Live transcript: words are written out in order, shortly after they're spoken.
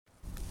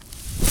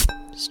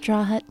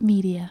Straw Hut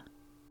Media.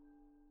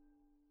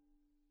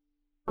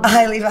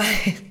 Hi, Levi.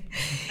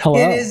 Hello.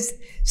 It is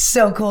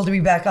so cool to be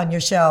back on your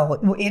show.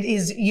 It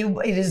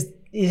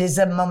is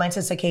a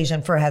momentous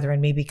occasion for Heather and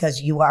me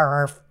because you are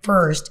our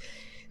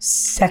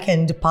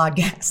second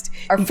podcast.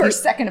 Our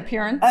second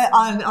appearance?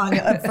 On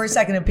first,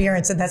 second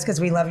appearance, and that's because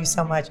we love you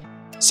so much.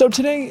 So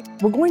today,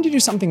 we're going to do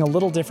something a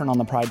little different on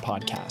the Pride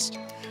podcast.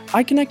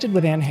 I connected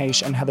with Anne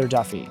Heche and Heather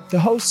Duffy, the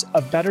hosts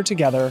of Better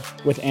Together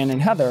with Anne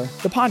and Heather,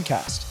 the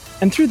podcast.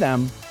 And through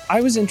them,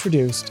 I was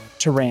introduced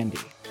to Randy.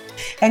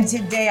 And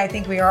today, I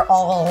think we are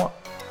all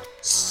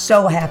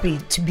so happy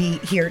to be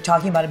here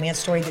talking about a man's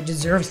story that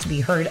deserves to be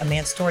heard, a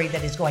man's story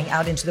that is going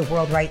out into the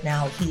world right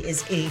now. He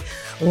is a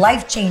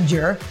life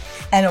changer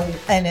and a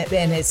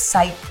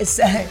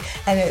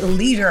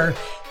leader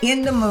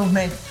in the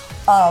movement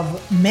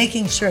of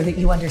making sure that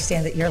you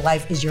understand that your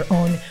life is your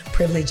own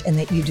privilege and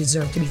that you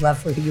deserve to be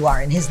loved for who you are.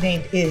 And his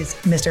name is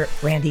Mr.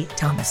 Randy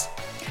Thomas.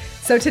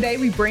 So today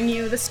we bring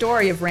you the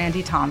story of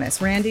Randy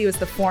Thomas. Randy was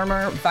the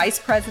former vice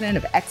president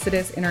of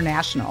Exodus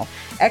International.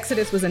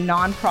 Exodus was a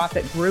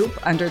nonprofit group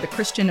under the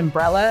Christian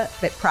umbrella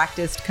that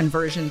practiced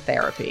conversion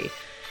therapy.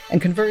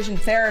 And conversion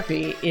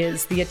therapy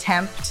is the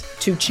attempt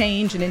to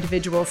change an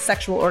individual's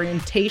sexual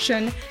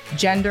orientation,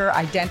 gender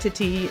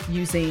identity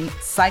using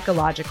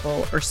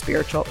psychological or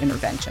spiritual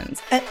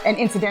interventions. And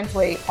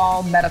incidentally,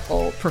 all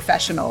medical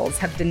professionals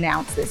have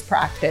denounced this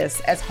practice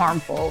as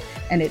harmful,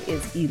 and it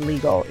is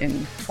illegal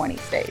in 20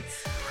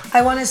 states.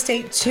 I want to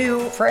state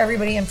too, for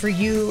everybody and for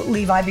you,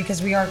 Levi,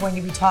 because we are going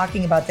to be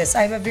talking about this,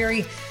 I have a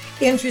very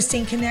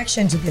interesting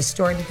connection to this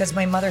story because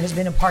my mother has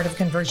been a part of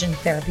conversion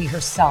therapy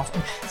herself.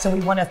 And so we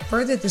want to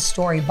further the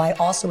story by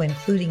also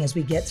including, as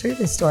we get through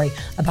this story,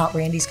 about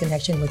Randy's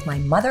connection with my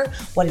mother,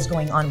 what is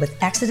going on with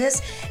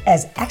Exodus,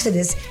 as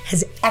Exodus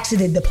has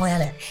exited the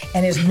planet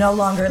and is no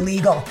longer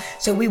legal.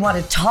 So we want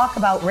to talk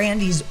about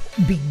Randy's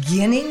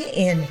beginning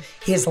in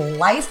his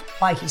life,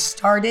 why he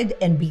started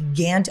and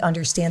began to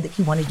understand that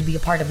he wanted to be a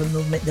part of a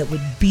movement that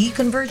would be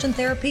conversion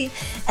therapy,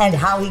 and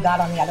how he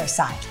got on the other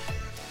side.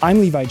 I'm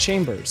Levi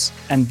Chambers,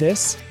 and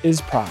this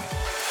is Pride.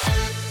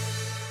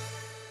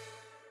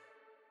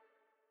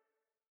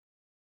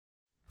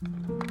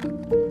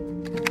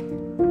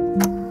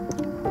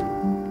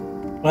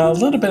 Well, a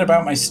little bit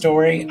about my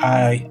story.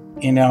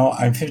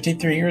 I'm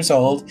 53 years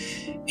old,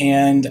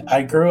 and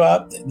I grew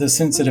up the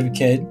sensitive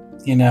kid.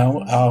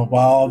 While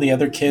all the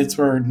other kids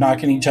were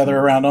knocking each other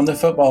around on the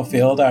football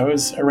field, I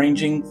was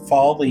arranging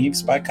fall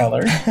leaves by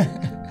color,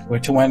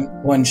 which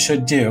one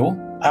should do.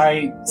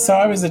 I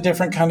was a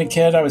different kind of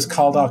kid. I was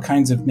called all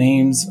kinds of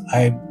names.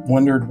 I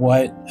wondered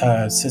what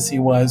sissy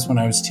was when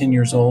I was 10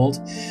 years old.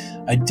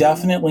 I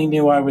definitely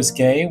knew I was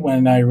gay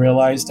when I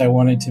realized I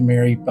wanted to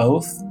marry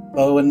both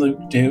Bo and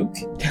Luke Duke.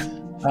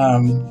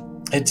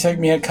 It took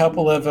me a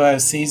couple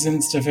of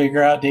seasons to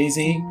figure out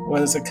Daisy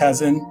was a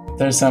cousin.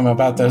 There's something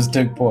about those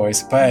Duke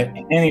boys. But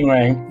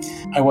anyway,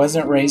 I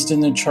wasn't raised in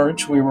the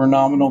church. We were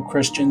nominal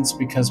Christians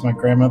because my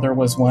grandmother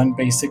was one,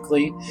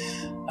 basically.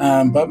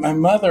 But my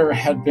mother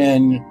had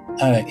been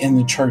in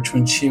the church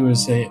when she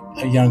was a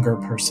younger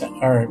person,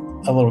 or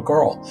a little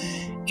girl.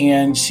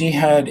 And she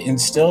had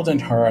instilled in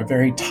her a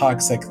very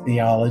toxic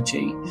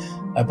theology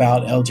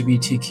about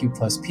LGBTQ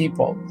plus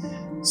people.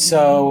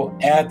 So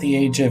at the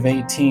age of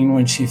 18,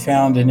 when she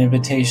found an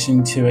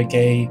invitation to a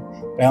gay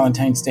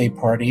Valentine's Day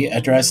party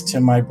addressed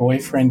to my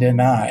boyfriend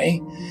and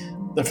I,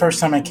 the first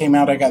time I came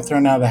out, I got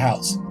thrown out of the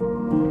house.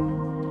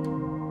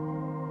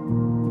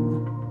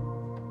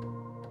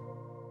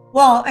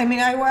 Well, I mean,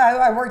 I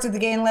worked at the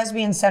Gay and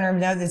Lesbian Center.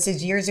 Now, this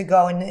is years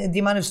ago, and the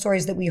amount of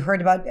stories that we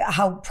heard about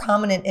how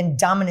prominent and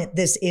dominant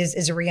this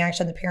is a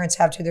reaction that parents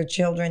have to their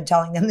children,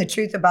 telling them the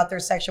truth about their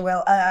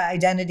sexual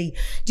identity.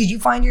 Did you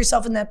find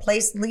yourself in that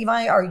place,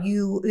 Levi? Are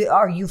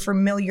you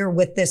familiar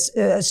with this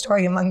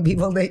story among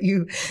people that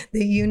you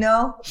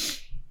know?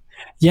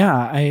 Yeah,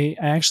 I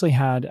actually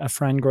had a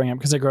friend growing up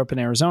because I grew up in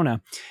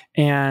Arizona,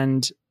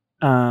 and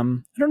I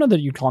don't know that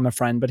you'd call him a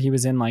friend, but he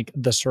was in like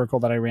the circle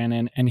that I ran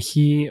in, and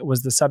he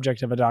was the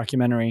subject of a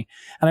documentary.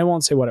 And I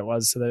won't say what it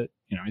was so that,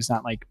 he's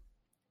not like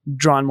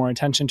drawn more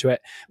attention to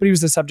it, but he was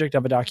the subject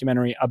of a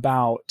documentary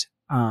about,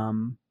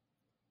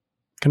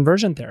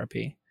 conversion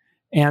therapy.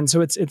 And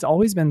so it's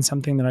always been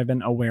something that I've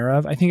been aware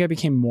of. I think I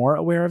became more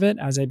aware of it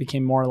as I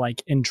became more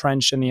like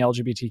entrenched in the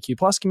LGBTQ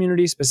plus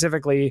community,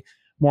 specifically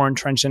more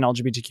entrenched in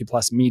LGBTQ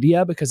plus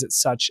media, because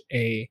it's such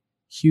a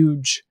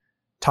huge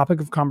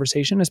topic of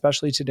conversation,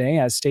 especially today,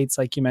 as states,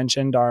 like you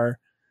mentioned, are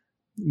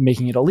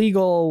making it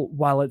illegal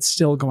while it's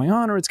still going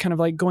on, or it's kind of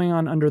like going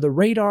on under the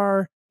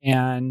radar.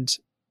 And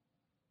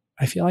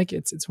I feel like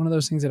it's one of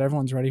those things that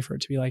everyone's ready for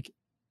it to be like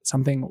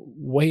something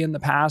way in the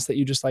past that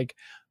you just like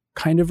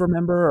kind of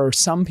remember, or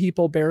some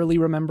people barely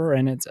remember,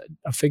 and it's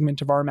a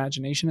figment of our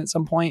imagination at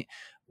some point,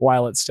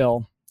 while it's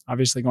still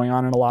obviously going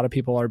on. And a lot of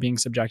people are being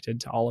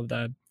subjected to all of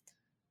the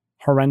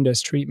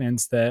horrendous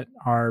treatments that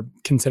are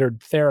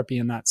considered therapy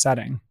in that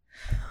setting.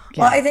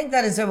 Well, I think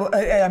that is,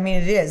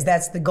 it is.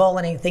 That's the goal.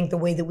 And I think the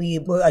way that we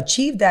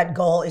achieve that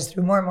goal is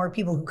through more and more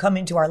people who come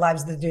into our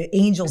lives, the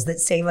angels that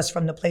save us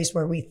from the place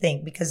where we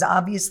think. Because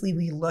obviously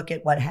we look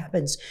at what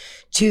happens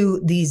to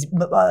these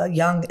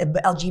young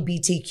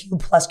LGBTQ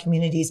plus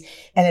communities.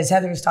 And as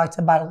Heather has talked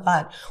about a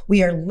lot,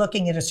 we are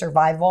looking at a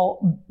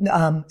survival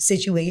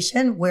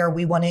situation where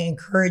we want to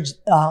encourage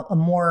a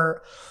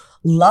more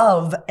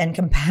love and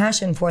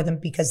compassion for them,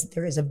 because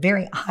there is a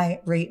very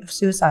high rate of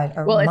suicide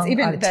among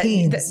our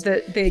teens.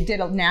 They did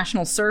a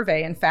national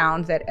survey and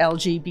found that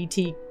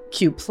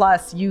LGBTQ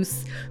plus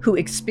youth who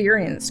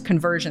experienced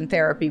conversion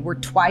therapy were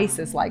twice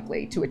as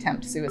likely to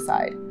attempt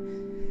suicide.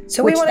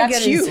 So we want to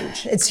get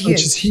huge. It's huge.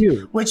 Which is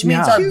huge. Which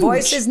means our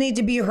voices need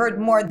to be heard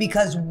more,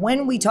 because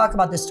when we talk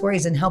about the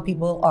stories and how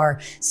people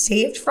are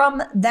saved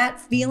from that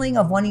feeling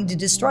of wanting to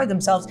destroy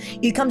themselves,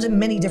 it comes in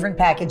many different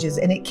packages.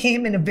 And it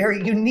came in a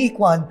very unique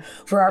one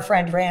for our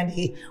friend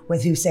Randy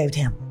with Who Saved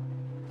Him.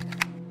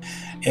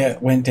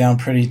 It went down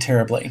pretty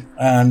terribly.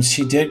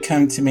 She did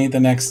come to me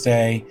the next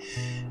day,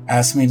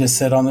 asked me to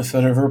sit on the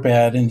foot of her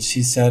bed, and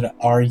she said,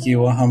 "Are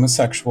you a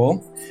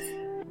homosexual?"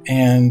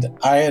 And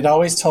I had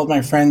always told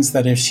my friends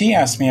that if she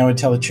asked me, I would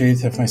tell the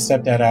truth. If my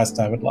stepdad asked,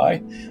 I would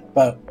lie.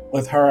 But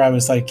with her, I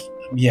was like,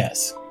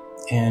 yes.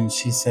 And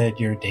she said,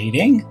 "You're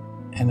dating?"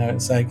 And I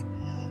was like,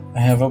 "I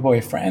have a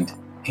boyfriend."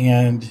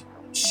 And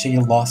she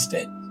lost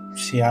it.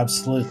 She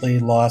absolutely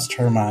lost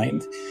her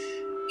mind.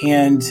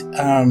 And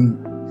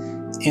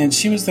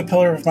she was the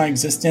pillar of my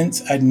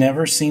existence. I'd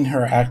never seen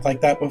her act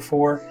like that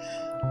before.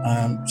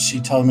 She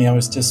told me I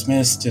was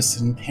dismissed,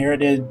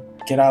 disinherited,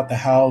 get out the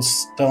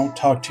house, don't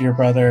talk to your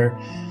brother.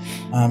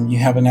 You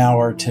have an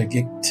hour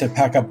to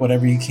pack up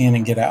whatever you can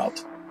and get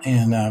out.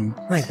 And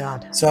my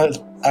God. So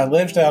I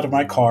lived out of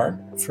my car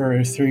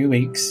for 3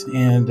 weeks,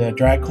 and a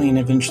drag queen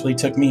eventually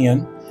took me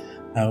in.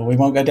 We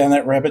won't go down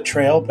that rabbit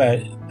trail, but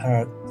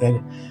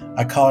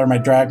I call her my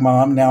drag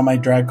mom, now my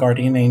drag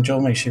guardian angel.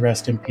 May she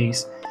rest in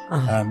peace,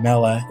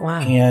 Mela. Wow.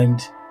 And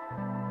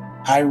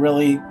I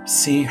really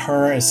see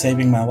her as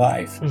saving my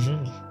life.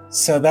 Mm-hmm.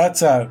 So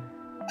that's a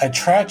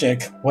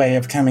tragic way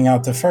of coming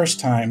out the first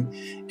time.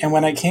 And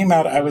when I came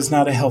out, I was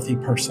not a healthy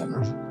person.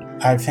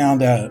 I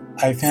found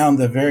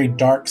the very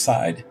dark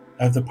side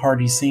of the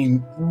party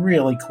scene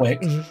really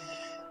quick,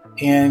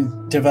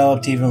 and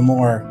developed even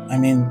more. I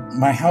mean,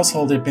 my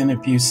household had been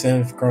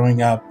abusive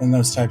growing up and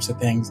those types of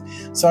things.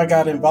 So I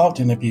got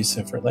involved in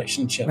abusive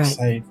relationships.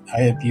 Right.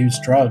 I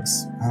abused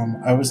drugs.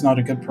 I was not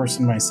a good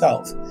person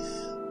myself.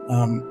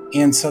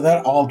 And so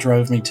that all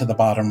drove me to the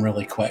bottom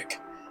really quick.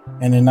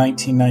 And in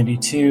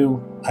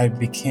 1992,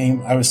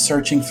 I was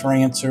searching for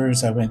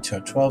answers. I went to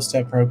a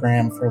 12-step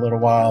program for a little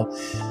while,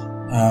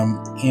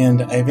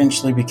 and I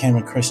eventually became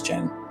a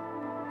Christian.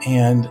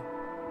 And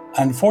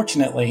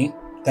unfortunately,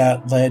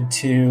 that led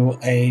to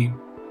I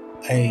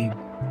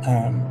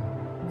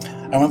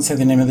won't say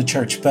the name of the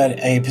church, but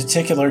a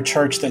particular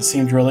church that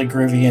seemed really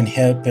groovy and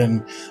hip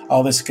and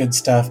all this good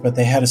stuff, but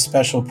they had a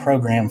special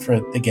program for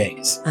the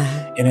gays.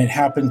 And it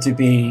happened to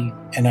be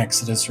an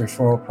Exodus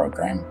referral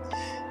program.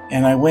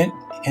 And I went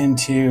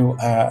into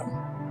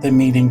the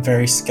meeting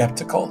very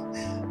skeptical.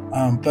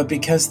 But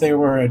because they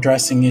were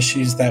addressing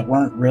issues that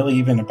weren't really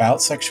even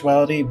about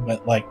sexuality,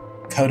 but like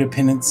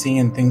codependency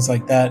and things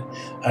like that,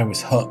 I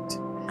was hooked.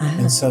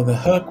 And so the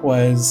hook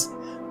was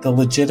the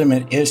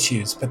legitimate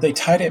issues, but they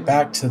tied it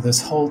back to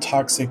this whole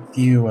toxic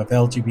view of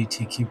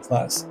LGBTQ+.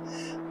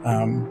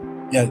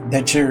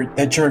 That you're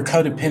a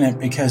codependent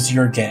because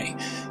you're gay.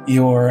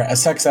 You're a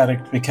sex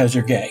addict because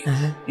you're gay.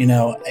 You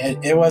know,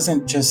 it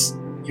wasn't just...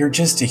 You're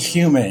just a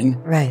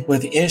human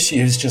with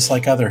issues just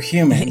like other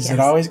humans. Yes. It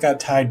always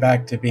got tied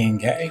back to being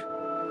gay.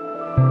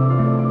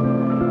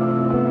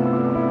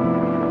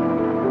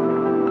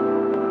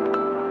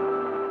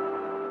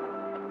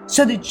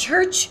 So the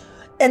church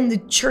and the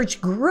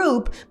church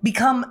group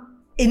become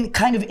in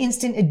kind of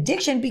instant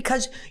addiction,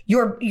 because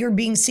you're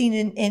being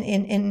seen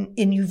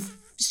and you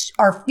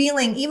are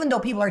feeling, even though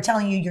people are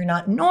telling you you're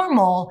not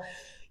normal,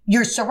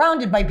 you're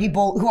surrounded by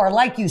people who are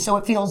like you, so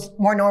it feels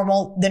more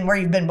normal than where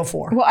you've been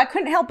before. Well, I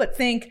couldn't help but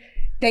think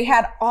they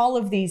had all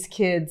of these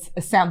kids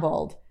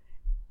assembled.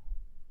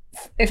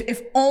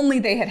 If only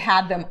they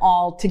had them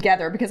all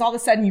together, because all of a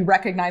sudden you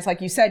recognize, like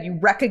you said, you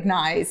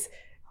recognize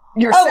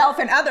yourself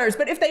and others.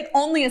 But if they'd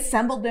only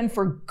assembled them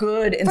for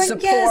good and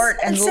support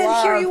and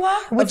love, here you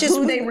are, which is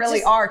who they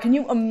really are, can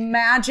you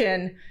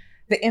imagine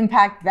the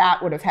impact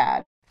that would have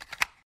had?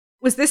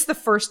 Was this the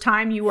first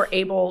time you were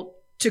able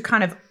to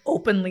kind of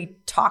openly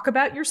talk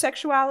about your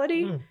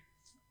sexuality?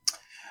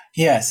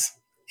 Yes.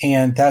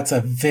 And that's a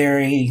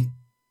very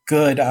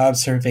good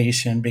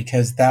observation,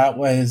 because that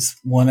was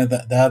one of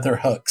the other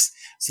hooks.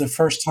 It's the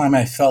first time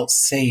I felt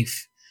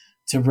safe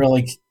to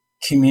really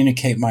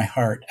communicate my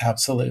heart.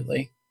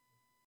 Absolutely.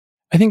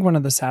 I think one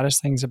of the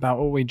saddest things about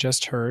what we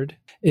just heard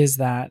is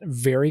that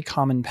very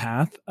common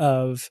path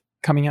of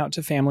coming out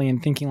to family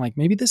and thinking like,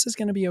 maybe this is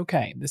going to be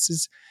okay.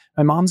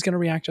 My mom's going to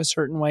react a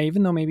certain way,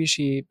 even though maybe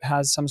she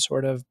has some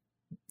sort of,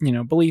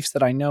 beliefs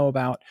that I know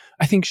about.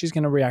 I think she's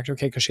going to react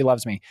okay because she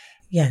loves me.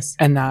 Yes.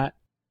 And that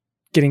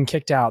getting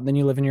kicked out, then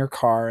you live in your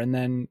car, and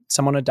then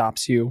someone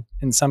adopts you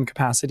in some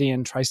capacity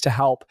and tries to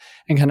help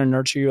and kind of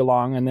nurture you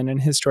along. And then in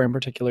his story in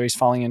particular, he's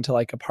falling into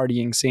like a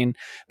partying scene.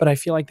 But I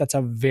feel like that's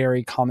a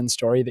very common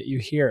story that you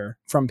hear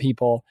from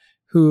people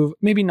who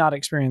maybe not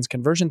experienced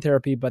conversion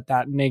therapy, but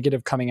that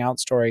negative coming out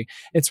story.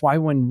 It's why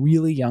when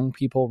really young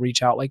people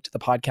reach out like to the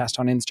podcast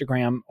on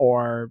Instagram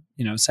or,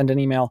 send an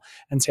email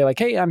and say like,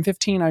 hey, I'm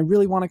 15. I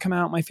really want to come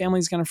out. My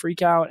family's going to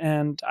freak out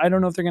and I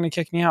don't know if they're going to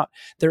kick me out.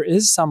 There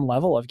is some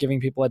level of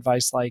giving people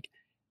advice like,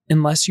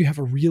 unless you have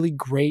a really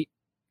great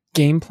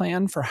game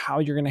plan for how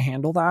you're going to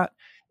handle that,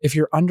 if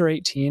you're under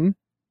 18,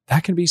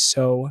 that can be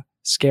so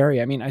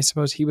scary. I mean, I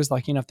suppose he was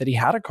lucky enough that he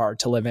had a car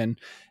to live in,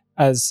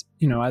 as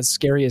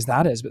scary as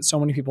that is, but so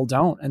many people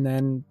don't. And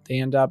then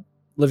they end up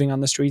living on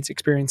the streets,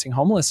 experiencing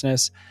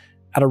homelessness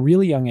at a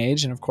really young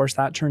age. And of course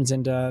that turns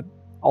into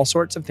all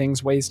sorts of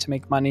things, ways to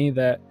make money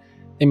that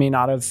they may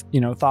not have,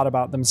 thought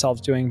about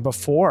themselves doing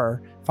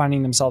before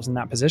finding themselves in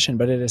that position.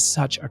 But it is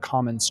such a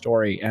common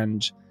story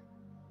and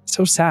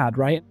so sad,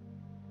 right?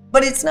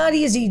 But it's not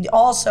easy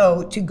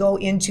also to go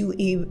into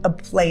a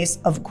place,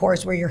 of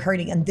course, where you're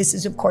hurting. And this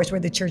is, of course, where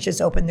the churches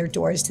open their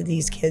doors to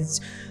these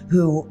kids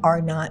who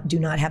do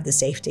not have the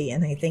safety.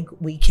 And I think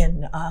we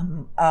can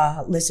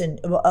listen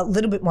a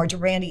little bit more to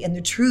Randy and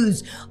the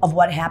truths of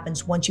what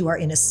happens once you are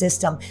in a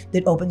system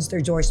that opens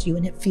their doors to you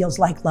and it feels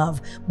like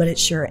love, but it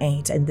sure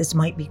ain't. And this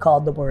might be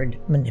called the word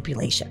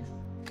manipulation.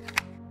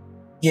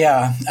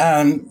 Yeah,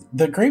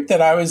 the group that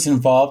I was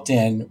involved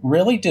in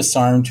really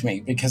disarmed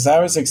me because I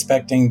was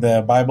expecting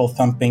the Bible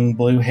thumping,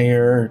 blue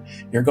hair,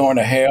 you're going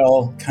to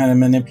hell kind of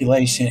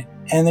manipulation,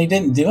 and they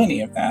didn't do any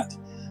of that.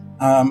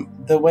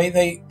 The way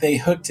they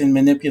hooked and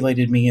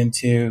manipulated me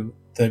into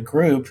the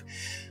group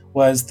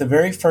was the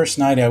very first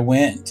night I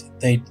went,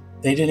 they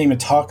didn't even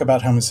talk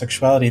about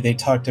homosexuality, they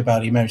talked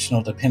about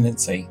emotional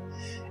dependency.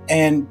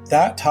 And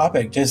that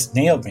topic just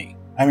nailed me.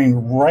 I mean,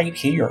 right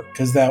here,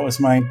 because that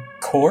was my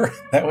core.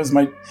 That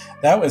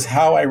was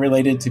how I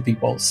related to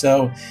people.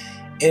 So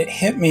it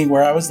hit me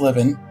where I was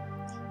living.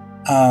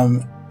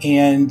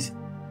 And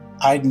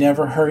I'd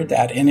never heard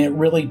that. And it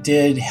really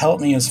did help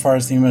me as far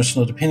as the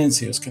emotional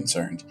dependency was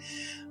concerned.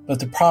 But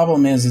the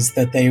problem is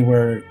that they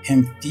were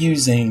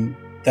infusing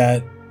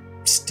that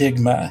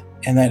stigma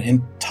and that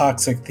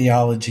toxic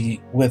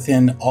theology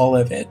within all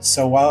of it.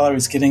 So while I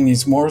was getting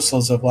these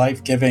morsels of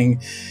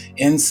life-giving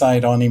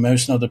insight on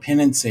emotional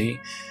dependency,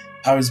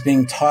 I was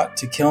being taught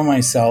to kill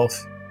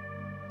myself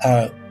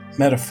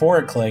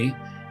metaphorically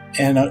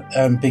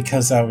and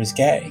because I was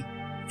gay.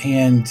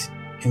 And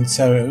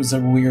so it was a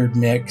weird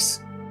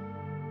mix.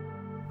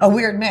 A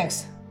weird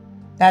mix.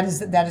 That is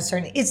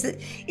certain. It's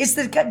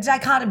the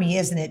dichotomy,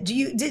 isn't it?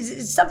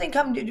 Did something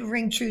come to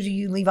ring true to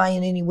you, Levi,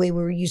 in any way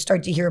where you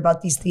start to hear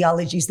about these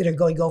theologies that are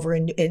going over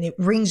and it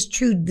rings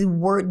true?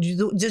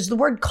 Does the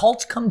word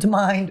cult come to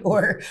mind,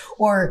 or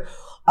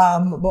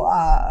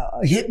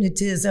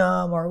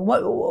hypnotism, or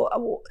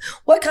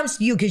what comes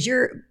to you? Because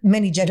you're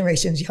many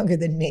generations younger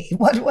than me.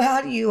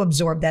 How do you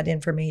absorb that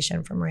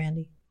information from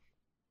Randy?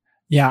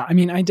 Yeah, I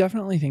mean, I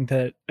definitely think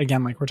that,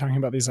 again, like we're talking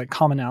about these like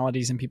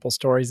commonalities in people's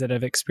stories that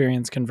have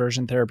experienced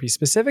conversion therapy,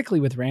 specifically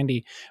with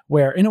Randy,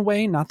 where in a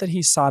way, not that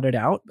he sought it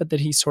out, but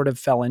that he sort of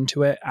fell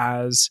into it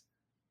as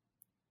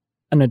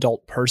an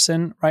adult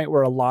person, right?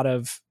 Where a lot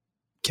of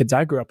kids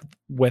I grew up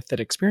with that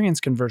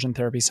experienced conversion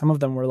therapy, some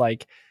of them were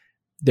like,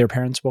 their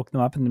parents woke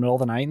them up in the middle of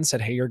the night and said,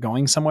 hey, you're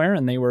going somewhere.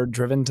 And they were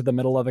driven to the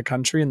middle of the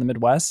country in the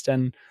Midwest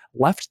and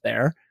left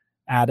there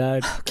at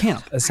a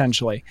camp,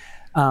 essentially.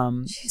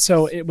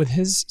 So with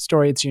his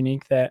story, it's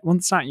unique that, well,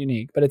 it's not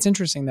unique, but it's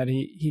interesting that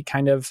he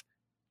kind of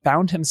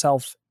found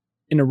himself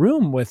in a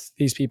room with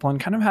these people and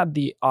kind of had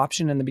the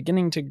option in the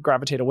beginning to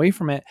gravitate away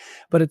from it.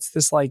 But it's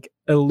this like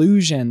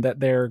illusion that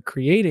they're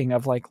creating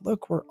of like,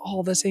 look, we're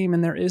all the same.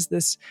 And there is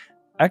this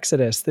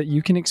exodus that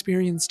you can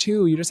experience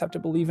too. You just have to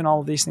believe in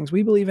all of these things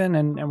we believe in,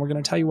 and we're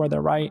going to tell you where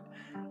they're right.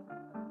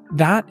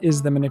 That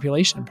is the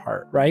manipulation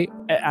part, right?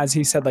 As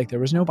he said, like there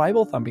was no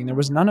Bible thumping. There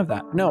was none of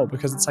that. No,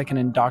 because it's like an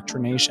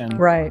indoctrination,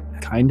 right?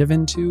 Kind of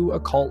into a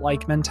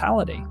cult-like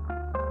mentality.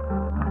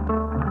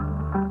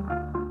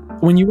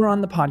 When you were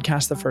on the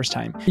podcast the first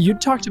time, you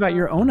talked about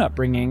your own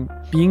upbringing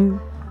being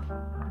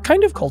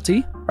kind of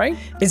culty, right?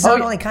 It's not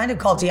only kind of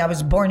culty. I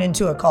was born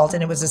into a cult,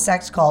 and it was a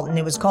sex cult, and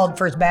it was called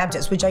First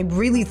Baptist, which I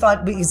really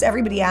thought, because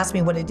everybody asked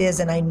me what it is,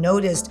 and I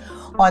noticed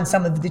on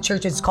some of the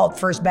churches it's called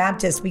First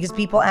Baptist because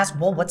people ask,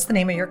 well, what's the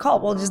name of your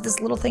cult? Well, just this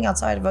little thing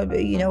outside of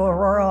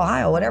Aurora,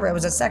 Ohio, whatever. It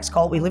was a sex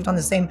cult. We lived on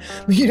the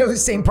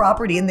same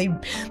property, and they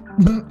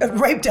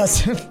raped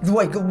us.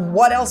 Like,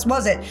 what else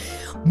was it?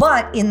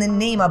 But in the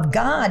name of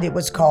God, it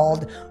was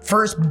called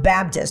First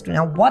Baptist.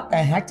 Now, what the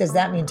heck does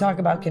that mean? Talk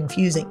about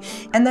confusing.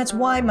 And that's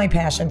why my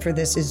passion for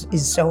this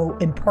is so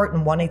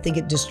important. One, I think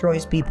it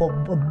destroys people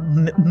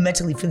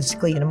mentally,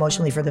 physically, and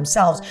emotionally for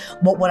themselves.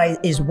 But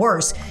what is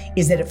worse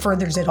is that it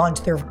furthers it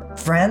onto their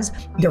friends,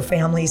 their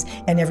families,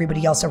 and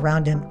everybody else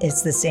around them.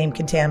 It's the same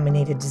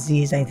contaminated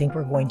disease. I think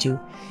we're going to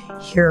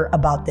hear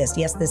about this.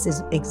 Yes, this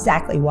is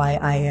exactly why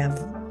I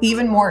have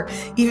even more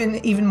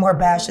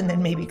passion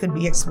than maybe could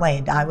be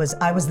explained. I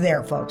was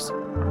there, folks.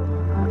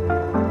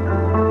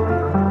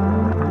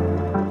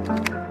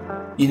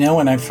 You know,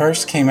 when I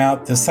first came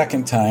out the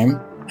second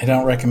time, I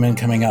don't recommend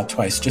coming out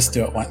twice, just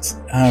do it once.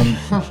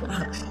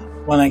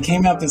 When I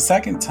came out the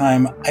second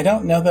time, I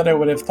don't know that I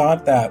would have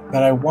thought that,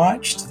 but I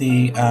watched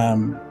the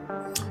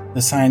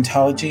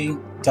Scientology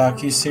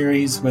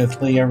docuseries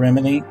with Leah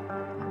Remini,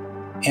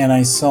 and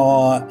I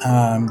saw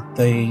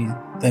the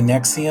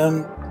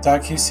NXIVM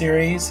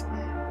docuseries,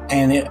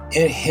 and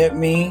it hit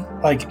me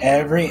like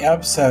every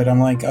episode. I'm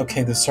like,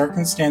 okay, the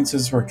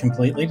circumstances were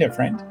completely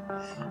different,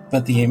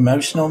 but the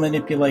emotional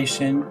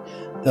manipulation,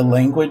 the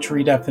language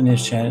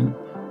redefinition,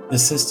 the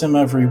system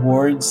of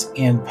rewards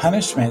and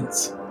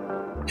punishments,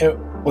 it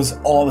was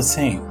all the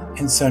same.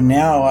 And so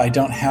now I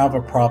don't have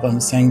a problem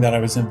saying that I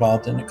was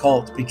involved in a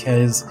cult,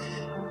 because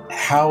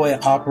how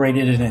it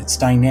operated in its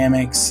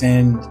dynamics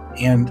and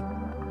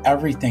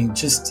everything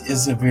just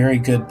is a very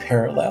good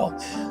parallel.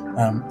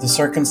 The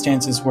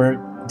circumstances were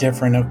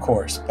different, of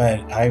course, but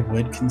I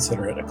would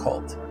consider it a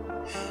cult.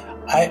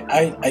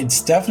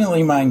 It's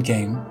definitely mind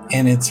game,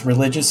 and it's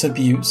religious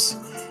abuse,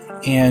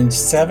 and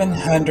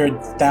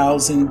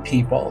 700,000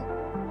 people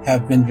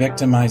have been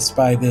victimized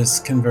by this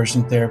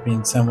conversion therapy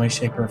in some way,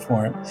 shape, or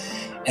form.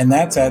 And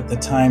that's at the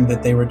time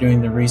that they were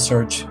doing the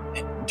research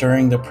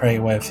during the Pray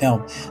Away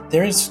film.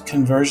 There's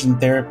conversion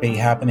therapy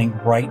happening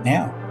right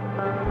now.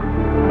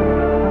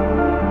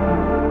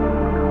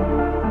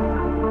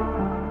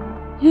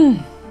 Hmm.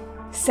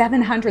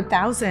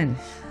 700,000.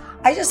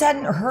 I just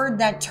hadn't heard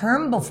that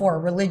term before,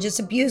 religious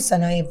abuse,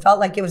 and I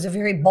felt like it was a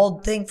very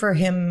bold thing for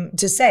him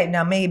to say.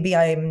 Now, maybe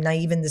I'm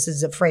naive and this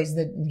is a phrase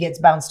that gets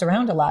bounced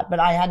around a lot,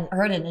 but I hadn't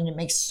heard it, and it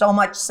makes so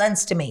much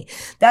sense to me.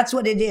 That's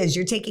what it is.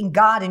 You're taking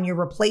God and you're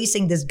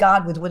replacing this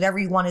God with whatever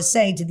you want to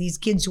say to these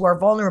kids who are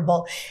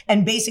vulnerable,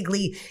 and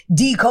basically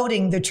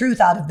decoding the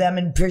truth out of them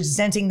and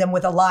presenting them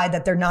with a lie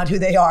that they're not who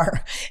they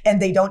are,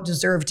 and they don't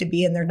deserve to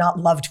be, and they're not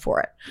loved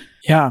for it.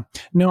 Yeah.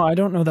 No, I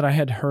don't know that I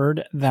had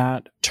heard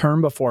that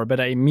term before,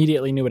 but I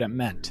immediately knew what it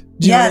meant.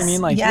 Do you know what I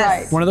mean?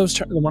 Like one of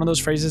those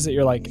phrases that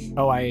you're like,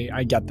 oh,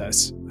 I get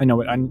this. I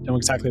know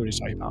exactly what he's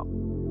talking about.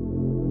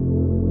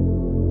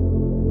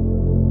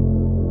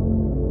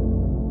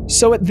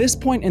 So at this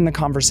point in the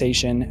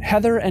conversation,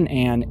 Heather and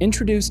Anne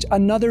introduced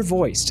another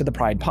voice to the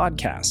Pride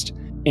podcast,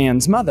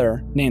 Anne's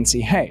mother,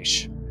 Nancy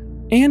Heche.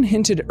 Anne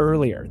hinted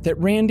earlier that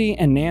Randy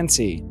and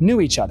Nancy knew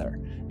each other,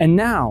 and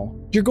now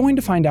you're going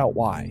to find out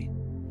why.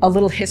 A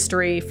little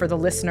history for the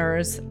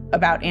listeners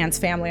about Anne's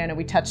family. I know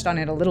we touched on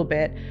it a little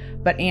bit,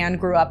 but Anne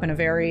grew up in a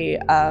very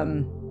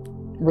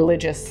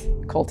religious,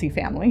 culty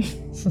family.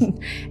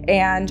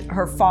 And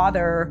her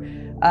father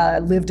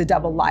lived a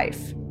double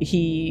life.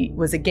 He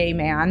was a gay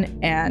man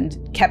and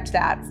kept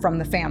that from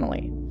the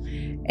family.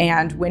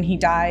 And when he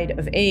died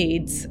of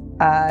AIDS,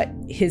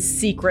 his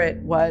secret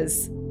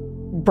was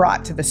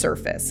brought to the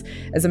surface.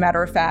 As a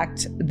matter of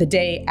fact, the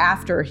day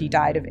after he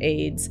died of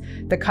AIDS,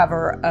 the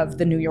cover of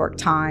the New York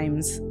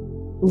Times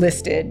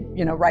listed,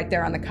 right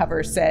there on the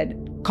cover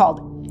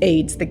called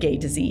AIDS the gay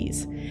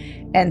disease.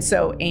 And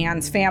so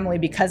Anne's family,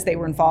 because they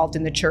were involved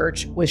in the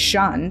church, was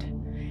shunned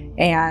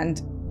and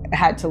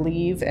had to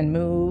leave and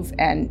move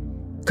and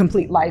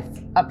complete life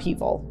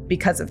upheaval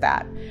because of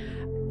that.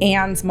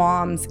 Anne's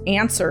mom's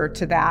answer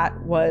to that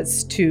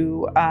was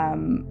to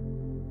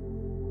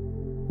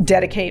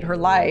dedicate her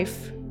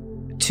life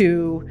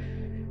to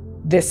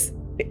this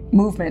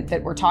movement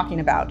that we're talking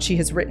about. She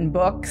has written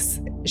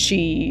books.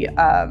 She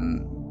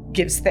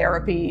gives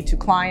therapy to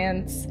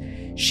clients.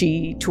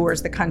 She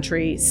tours the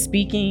country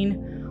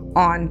speaking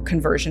on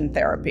conversion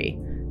therapy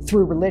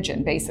through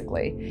religion,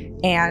 basically.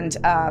 And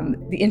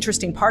the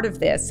interesting part of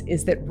this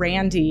is that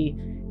Randy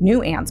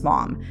knew Anne's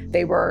mom.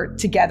 They were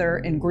together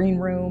in green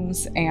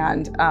rooms,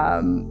 and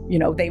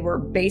they were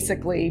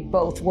basically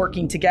both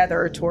working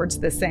together towards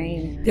the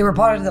same. They were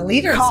part of the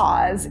leaders.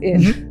 Cause.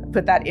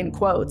 Put that in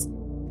quotes.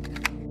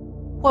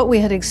 What we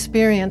had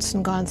experienced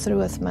and gone through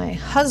with my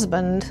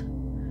husband,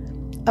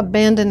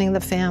 abandoning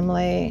the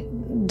family,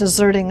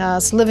 deserting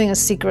us, living a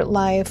secret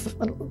life,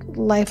 a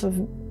life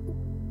of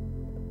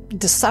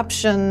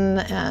deception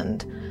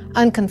and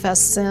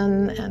unconfessed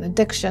sin and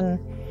addiction,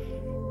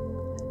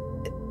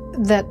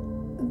 that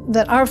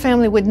our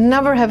family would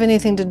never have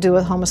anything to do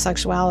with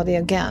homosexuality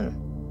again.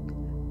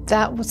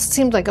 That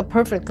seemed like a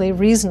perfectly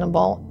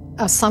reasonable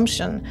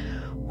assumption.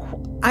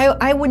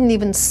 I wouldn't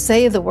even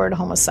say the word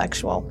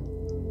homosexual.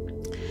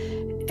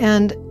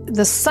 And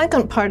the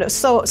second part of,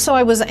 so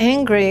I was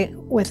angry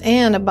with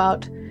Anne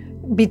about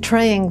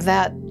betraying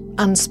that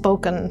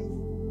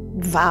unspoken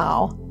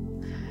vow.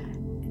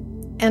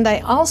 And I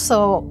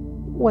also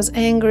was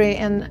angry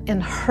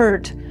and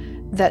hurt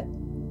that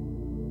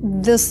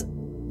this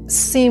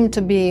seemed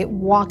to be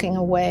walking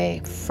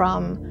away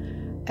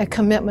from a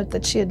commitment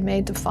that she had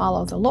made to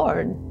follow the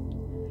Lord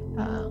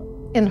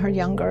in her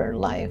younger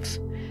life.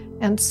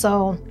 And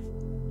so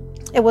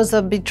it was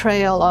a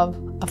betrayal of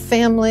a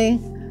family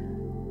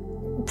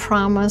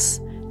promise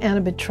and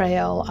a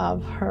betrayal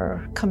of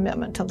her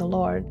commitment to the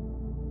Lord.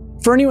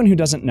 For anyone who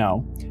doesn't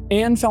know,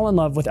 Anne fell in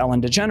love with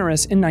Ellen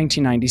DeGeneres in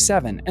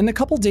 1997, and the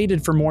couple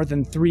dated for more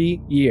than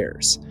 3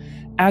 years.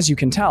 As you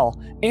can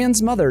tell,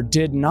 Anne's mother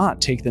did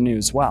not take the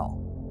news well.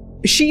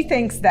 She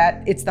thinks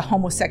that it's the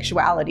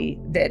homosexuality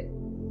that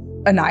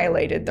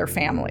annihilated their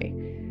family.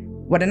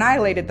 What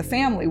annihilated the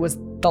family was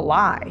the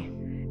lie.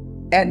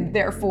 And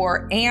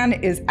therefore, Anne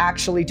is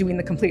actually doing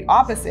the complete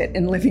opposite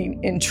and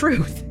living in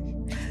truth.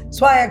 That's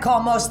why I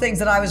call most things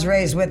that I was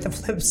raised with the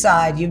flip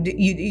side.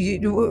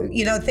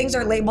 You know, things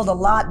are labeled a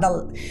lot.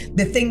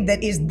 The thing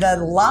that is the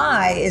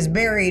lie is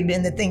buried,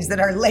 and the things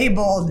that are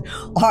labeled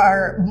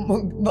are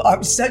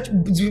such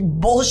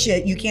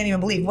bullshit you can't even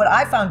believe. What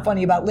I found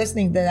funny about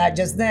listening to that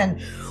just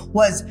then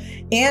was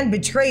Anne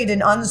betrayed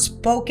an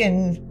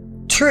unspoken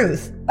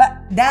truth.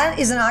 That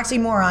is an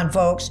oxymoron,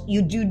 folks.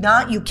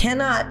 You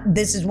cannot,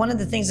 this is one of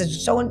the things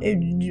that's so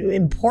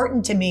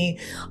important to me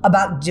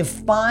about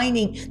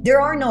defining. There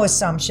are no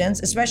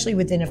assumptions, especially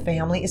within a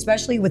family,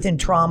 especially within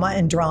trauma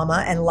and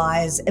drama and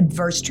lies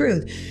versus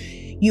truth.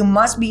 You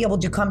must be able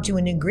to come to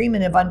an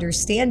agreement of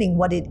understanding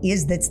what it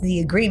is that's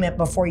the agreement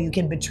before you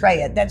can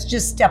betray it. That's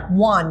just step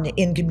one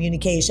in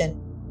communication.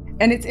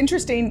 And it's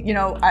interesting, you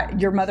know,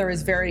 your mother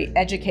is very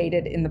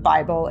educated in the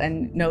Bible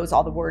and knows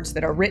all the words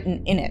that are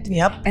written in it.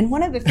 Yep. And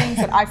one of the things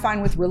that I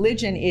find with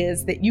religion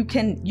is that you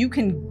can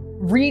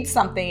read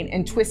something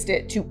and twist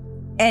it to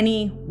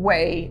any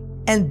way.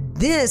 And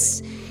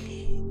this,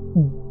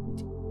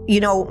 you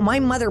know, my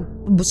mother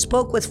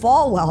spoke with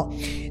Falwell.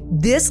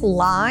 This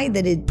lie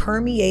that it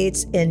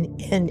permeates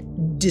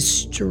and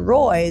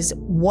destroys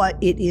what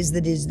it is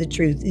that is the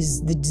truth,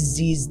 is the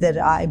disease that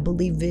I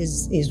believe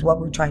is what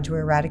we're trying to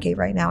eradicate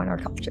right now in our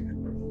culture,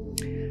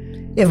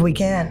 if we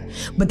can.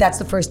 But that's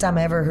the first time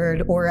I ever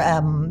heard, or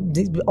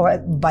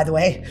by the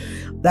way,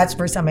 that's the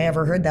first time I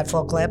ever heard that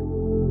full clip.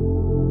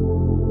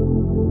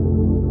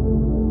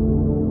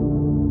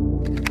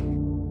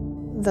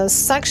 The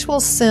sexual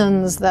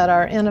sins that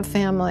are in a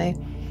family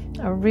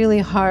are really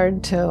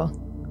hard to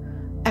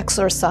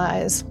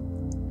exorcise.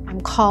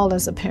 I'm called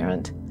as a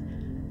parent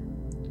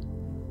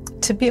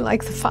to be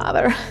like the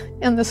father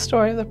in the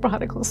story of the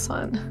prodigal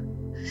son.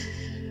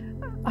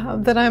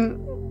 That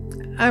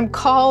I'm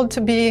called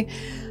to be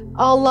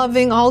all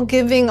loving, all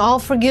giving, all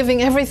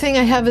forgiving, everything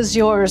I have is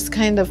yours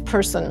kind of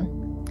person,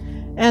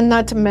 and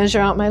not to measure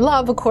out my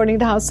love according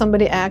to how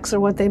somebody acts or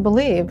what they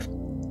believe.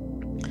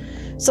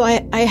 So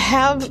I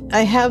have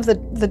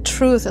the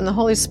truth, and the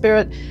Holy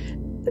Spirit,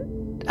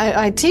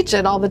 I teach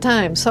it all the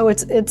time, so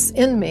it's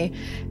in me.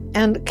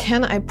 And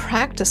can I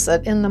practice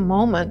it in the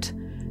moment?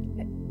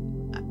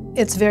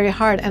 It's very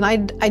hard, and I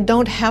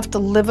don't have to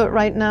live it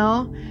right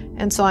now.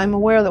 And so I'm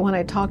aware that when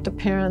I talk to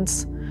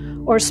parents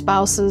or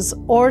spouses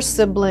or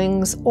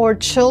siblings or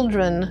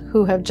children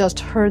who have just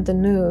heard the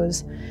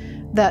news,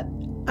 that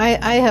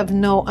I have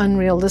no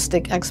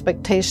unrealistic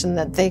expectation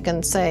that they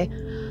can say,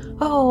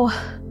 oh,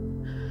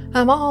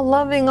 I'm all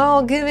loving,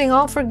 all giving,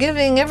 all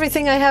forgiving,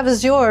 everything I have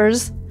is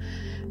yours.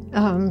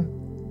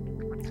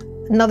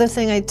 Another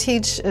thing I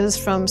teach is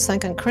from 2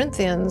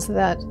 Corinthians,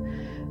 that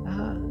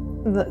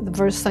the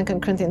verse 2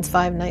 Corinthians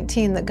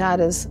 5:19, that God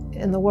is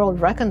in the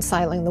world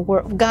reconciling the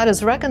world. God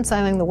is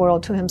reconciling the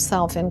world to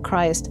himself in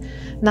Christ,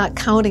 not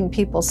counting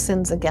people's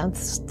sins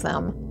against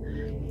them.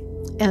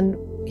 And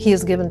he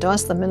has given to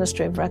us the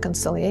ministry of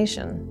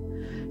reconciliation.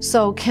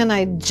 So can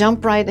I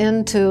jump right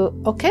into,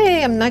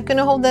 okay, I'm not going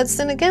to hold that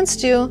sin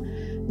against you?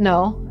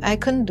 No, I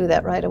couldn't do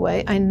that right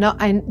away.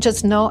 I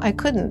just know I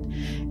couldn't.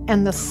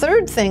 And the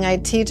third thing I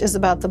teach is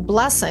about the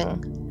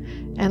blessing.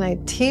 And I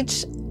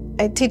teach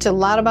a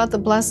lot about the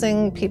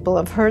blessing. People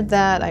have heard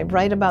that. I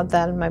write about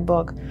that in my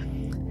book.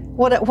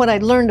 What I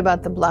learned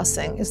about the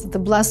blessing is that the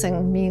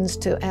blessing means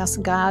to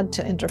ask God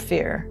to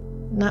interfere.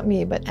 Not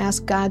me, but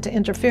ask God to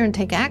interfere and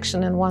take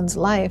action in one's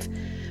life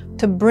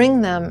to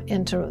bring them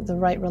into the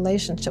right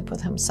relationship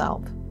with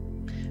himself.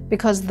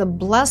 Because the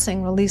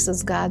blessing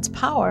releases God's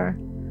power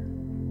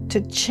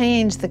to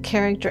change the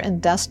character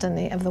and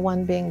destiny of the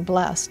one being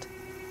blessed.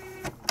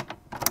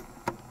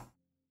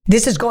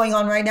 This is going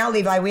on right now,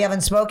 Levi. We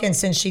haven't spoken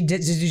since she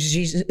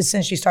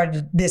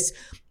started this,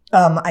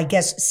 I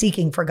guess,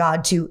 seeking for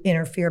God to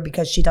interfere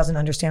because she doesn't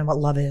understand what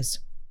love is.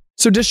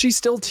 So does she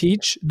still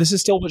teach? This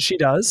is still what she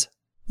does?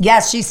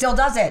 Yes, she still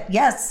does it.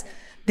 Yes.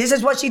 This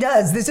is what she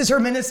does. This is her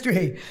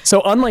ministry.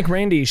 So unlike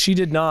Randy, she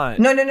did not.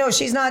 No.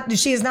 She is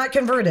not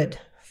converted.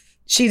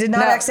 She did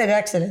not exit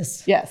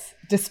Exodus. Yes.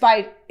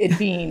 Despite it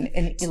being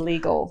an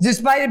illegal.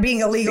 Despite it being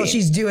illegal,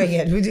 she's doing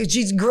it.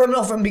 She's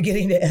criminal from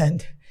beginning to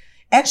end.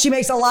 And she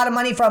makes a lot of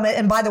money from it.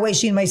 And by the way,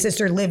 she and my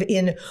sister live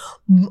in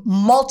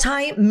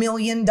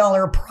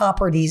multi-million-dollar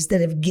properties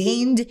that have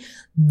gained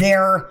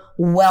their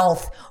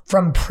wealth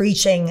from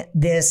preaching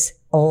this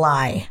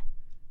lie.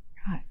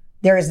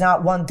 there is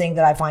not one thing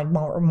that I find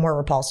more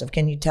repulsive.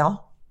 Can you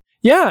tell?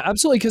 Yeah,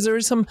 absolutely. Because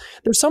there's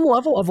some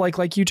level of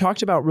like you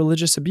talked about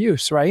religious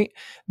abuse, right?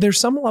 There's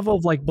some level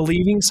of like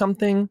believing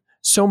something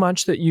so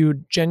much that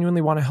you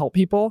genuinely want to help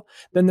people.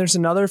 Then there's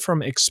another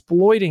from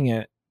exploiting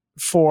it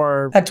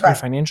for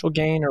financial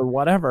gain or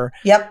whatever.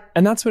 Yep.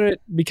 And that's what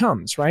it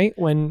becomes, right?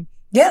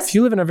 If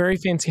you live in a very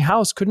fancy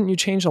house, couldn't you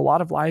change a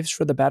lot of lives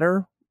for the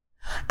better?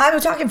 I'm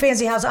talking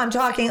fancy house. I'm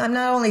not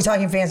only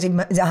talking fancy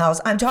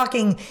house, I'm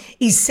talking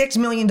a $6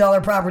 million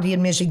property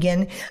in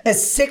Michigan, a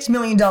 $6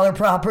 million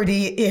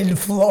property in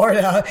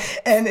Florida,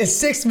 and a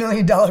 $6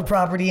 million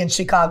property in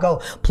Chicago,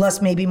 plus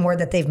maybe more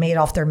that they've made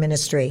off their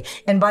ministry.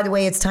 And by the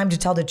way, it's time to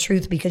tell the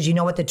truth, because you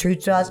know what the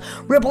truth does?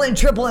 Ripple and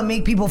triple and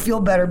make people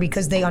feel better,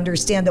 because they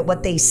understand that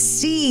what they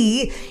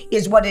see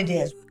is what it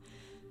is.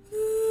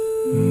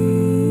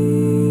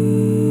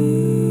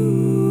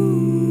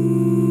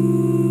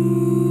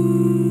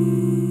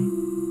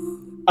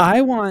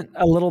 I want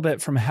a little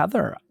bit from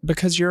Heather,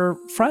 because you're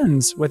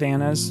friends with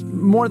Anna's,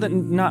 more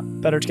than not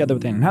better together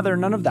with Anna and Heather,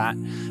 none of that,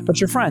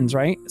 but you're friends,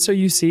 right? So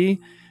you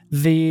see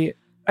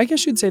I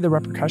guess you'd say the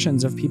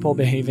repercussions of people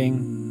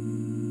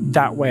behaving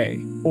that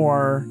way,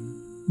 or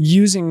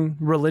using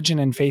religion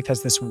and faith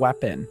as this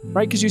weapon,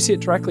 right? Because you see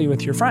it directly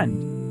with your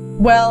friend.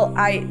 Well,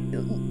 I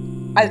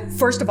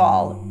first of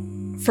all,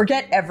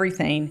 forget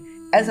everything.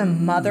 As a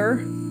mother,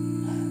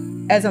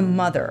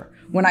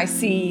 when I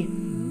see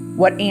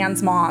what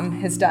Anne's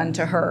mom has done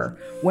to her,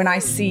 when I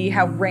see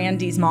how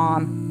Randy's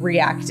mom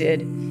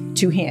reacted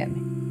to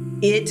him,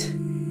 it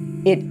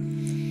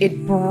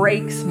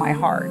breaks my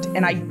heart.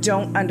 And I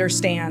don't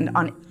understand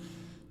on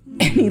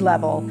any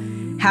level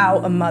how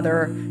a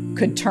mother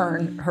could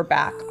turn her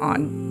back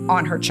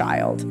on her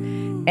child.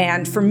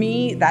 And for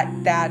me,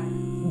 that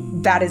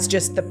is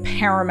just the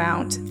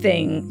paramount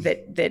thing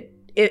that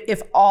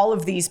if all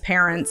of these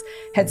parents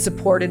had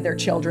supported their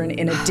children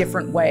in a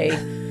different way,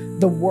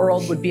 the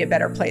world would be a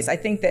better place. I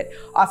think that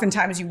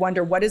oftentimes you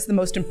wonder, what is the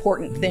most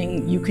important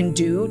thing you can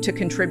do to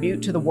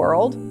contribute to the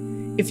world?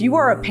 If you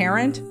are a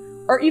parent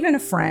or even a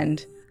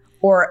friend,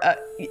 or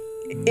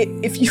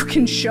if you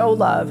can show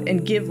love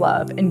and give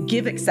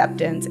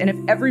acceptance, and if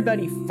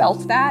everybody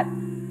felt that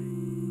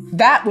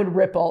would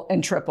ripple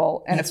and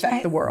triple and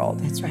affect the world.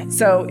 That's right.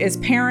 So as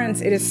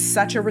parents, it is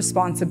such a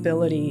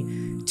responsibility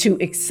to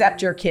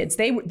accept your kids.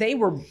 They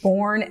were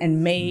born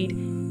and made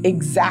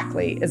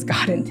exactly as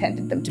God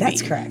intended them to be.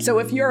 That's correct. So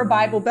if you're a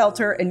Bible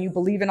belter and you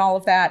believe in all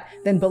of that,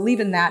 then believe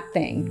in that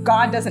thing.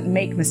 God doesn't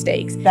make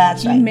mistakes.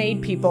 That's right. He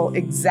made people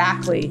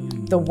exactly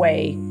the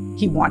way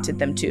He wanted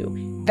them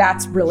to.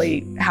 That's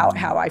really how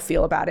I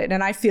feel about it.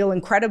 And I feel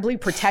incredibly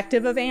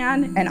protective of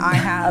Anne, and I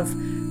have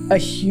a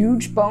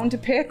huge bone to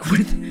pick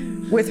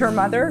with her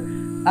mother.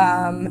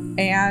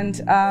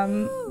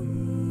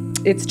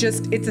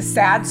 It's a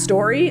sad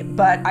story,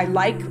 but I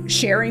like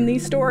sharing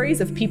these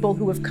stories of people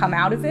who have come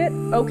out of it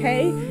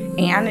okay.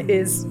 Anne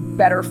is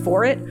better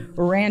for it.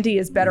 Randy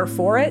is better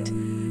for it.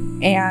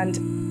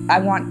 And I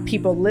want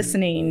people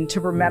listening to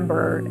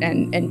remember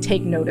and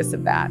take notice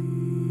of that.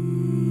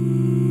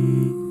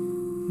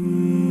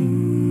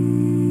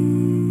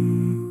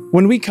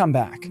 When we come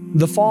back,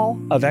 the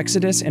fall of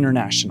Exodus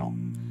International.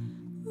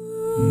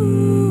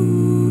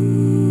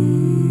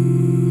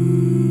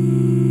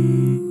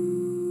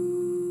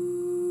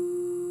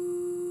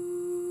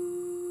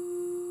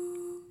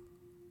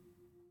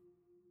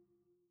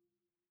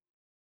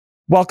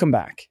 Welcome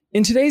back.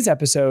 In today's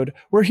episode,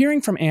 we're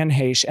hearing from Anne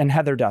Heche and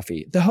Heather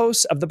Duffy, the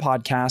hosts of the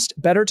podcast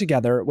Better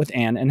Together with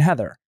Anne and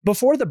Heather.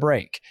 Before the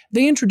break,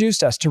 they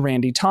introduced us to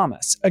Randy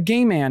Thomas, a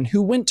gay man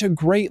who went to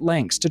great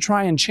lengths to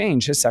try and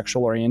change his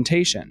sexual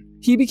orientation.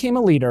 He became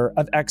a leader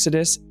of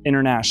Exodus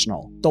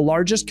International, the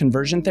largest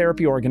conversion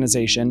therapy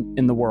organization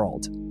in the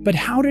world. But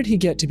how did he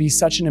get to be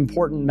such an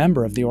important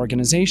member of the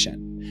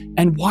organization?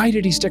 And why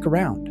did he stick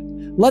around?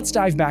 Let's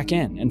dive back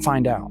in and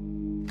find out.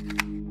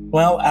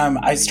 Well,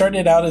 I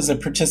started out as a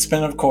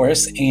participant, of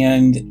course,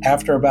 and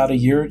after about a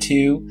year or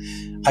two,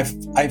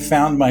 I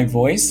found my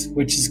voice,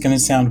 which is going to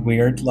sound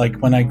weird. Like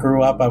when I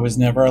grew up, I was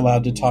never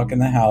allowed to talk in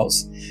the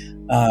house.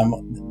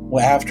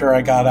 After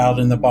I got out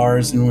in the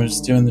bars and was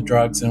doing the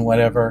drugs and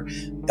whatever,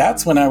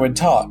 that's when I would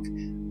talk.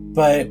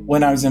 But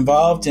when I was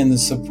involved in the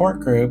support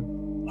group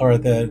or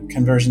the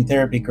conversion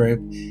therapy group,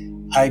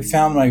 I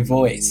found my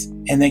voice.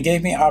 And they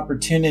gave me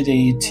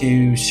opportunity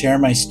to share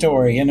my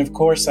story. And of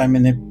course, I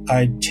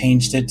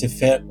changed it to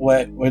fit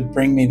what would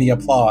bring me the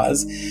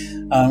applause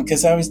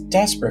because I was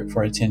desperate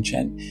for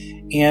attention.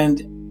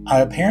 And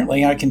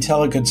apparently I can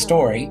tell a good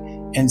story.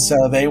 And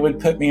so they would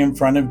put me in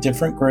front of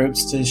different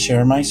groups to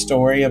share my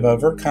story of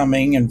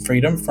overcoming and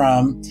freedom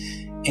from.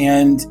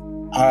 And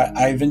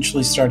I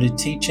eventually started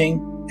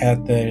teaching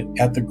at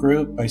the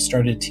group. I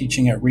started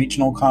teaching at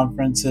regional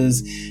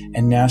conferences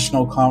and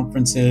national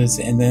conferences.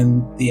 And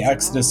then the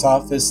Exodus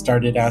office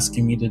started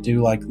asking me to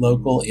do like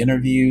local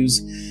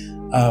interviews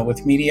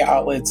with media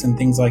outlets and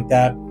things like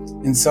that.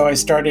 And so I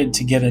started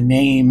to get a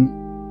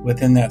name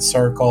within that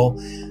circle.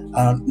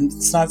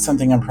 It's not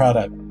something I'm proud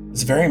of.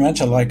 It's very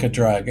much like a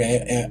drug.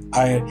 When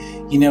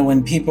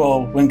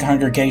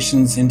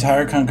congregations,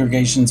 entire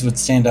congregations would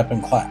stand up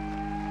and clap.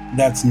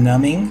 That's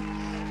numbing.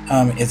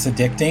 It's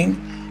addicting.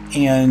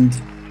 And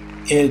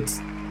it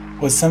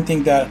was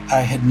something that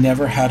I had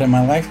never had in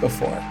my life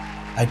before.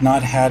 I'd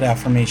not had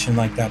affirmation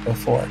like that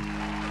before.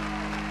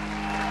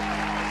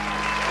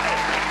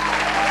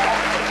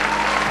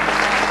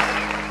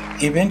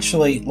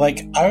 Eventually,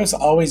 I was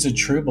always a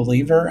true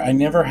believer. I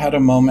never had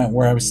a moment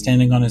where I was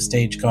standing on a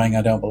stage going,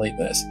 I don't believe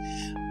this.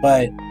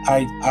 But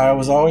I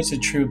was always a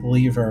true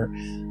believer.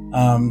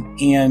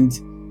 And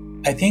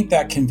I think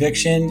that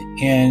conviction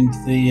and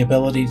the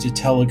ability to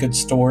tell a good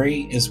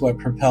story is what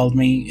propelled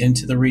me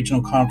into the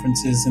regional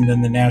conferences and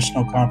then the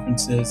national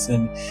conferences,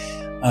 and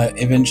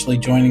eventually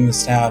joining the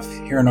staff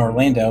here in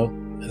Orlando.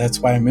 That's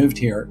why I moved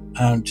here,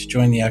 to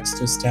join the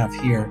Exodus staff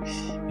here.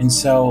 And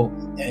so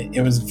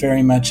it was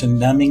very much a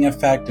numbing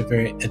effect, a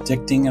very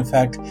addicting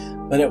effect,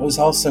 but it was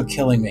also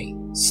killing me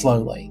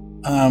slowly.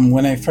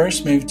 When I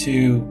first moved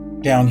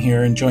down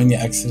here and joined the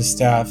Exodus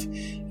staff,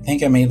 I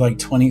think I made like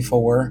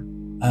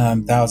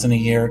 $24,000 a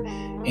year,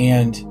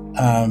 and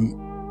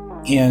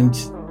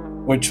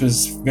which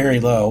was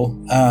very low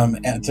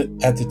at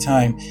the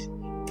time.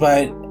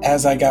 But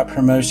as I got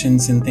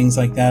promotions and things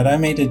like that, I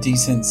made a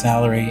decent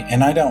salary,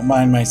 and I don't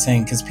mind my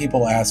saying, because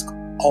people ask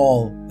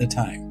all the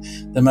time.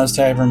 The most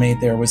I ever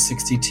made there was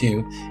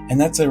 62, and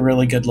that's a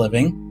really good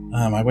living.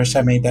 I wish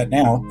I made that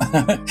now,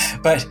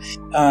 but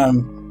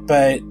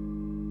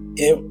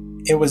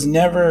it was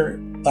never.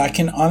 I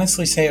can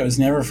honestly say it was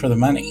never for the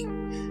money.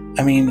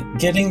 I mean,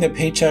 getting the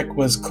paycheck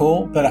was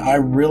cool, but I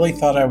really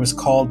thought I was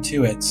called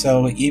to it.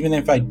 So even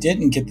if I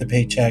didn't get the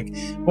paycheck,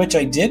 which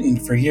I didn't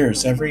for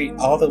years,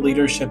 all the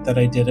leadership that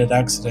I did at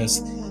Exodus,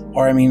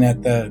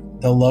 at the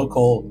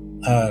local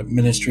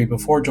ministry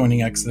before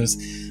joining Exodus,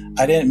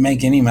 I didn't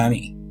make any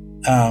money.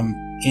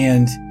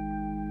 And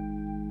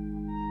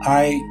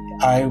I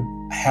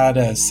had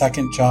a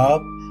second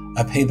job,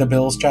 a pay the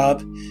bills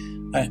job,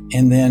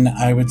 and then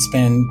I would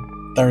spend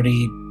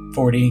 30,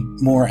 40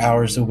 more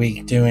hours a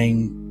week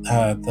doing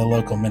the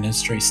local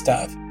ministry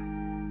stuff.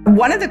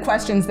 One of the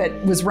questions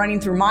that was running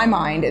through my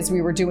mind as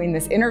we were doing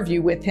this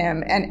interview with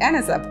him, and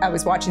as I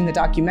was watching the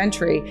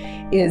documentary,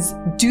 is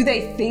do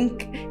they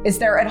think, is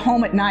they're at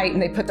home at night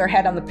and they put their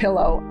head on the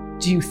pillow,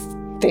 do you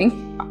think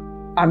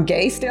I'm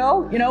gay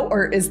still,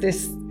 or is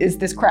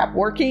this crap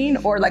working,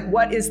 or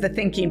what is the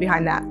thinking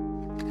behind that?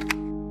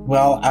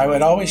 Well, I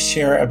would always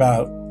share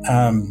about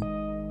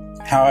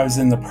how I was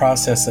in the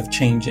process of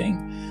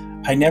changing.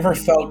 I never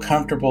felt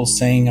comfortable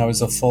saying I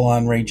was a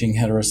full-on raging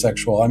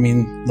heterosexual. I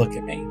mean, look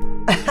at me.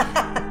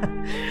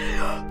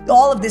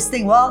 All of this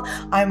thing, well,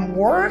 I'm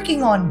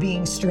working on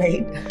being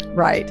straight.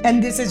 Right.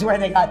 And this is where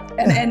they got,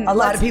 and a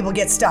lot of people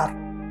get stuck.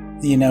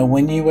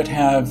 When you would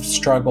have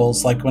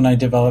struggles, like when I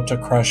developed a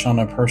crush on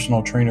a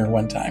personal trainer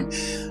one time,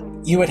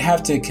 you would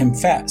have to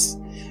confess.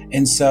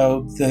 And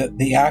so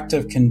the act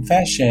of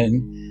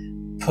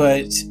confession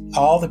put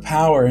all the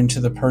power into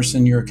the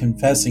person you're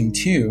confessing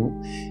to.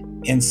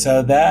 And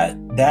so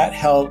that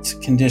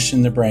helped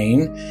condition the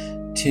brain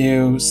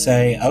to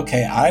say,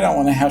 okay, I don't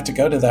want to have to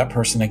go to that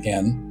person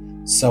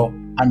again. So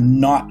I'm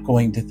not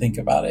going to think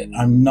about it.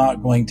 I'm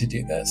not going to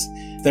do this.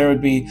 There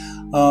would be,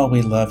 oh,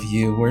 we love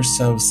you. We're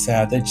so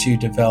sad that you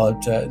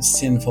developed a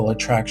sinful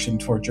attraction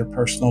towards your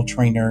personal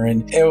trainer.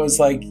 And it was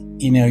like,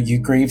 you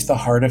grieved the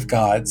heart of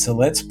God. So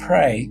let's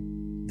pray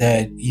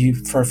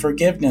for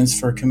forgiveness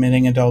for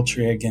committing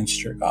adultery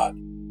against your God.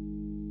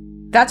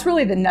 That's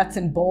really the nuts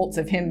and bolts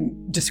of him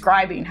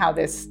describing how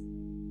this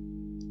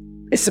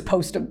is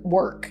supposed to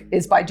work,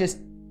 is by just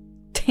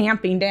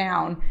tamping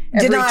down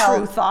every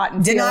true thought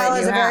and denial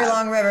feeling is a very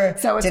long river.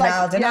 So it's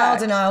denial.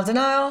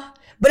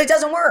 But it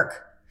doesn't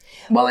work.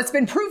 Well, it's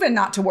been proven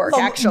not to work,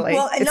 actually.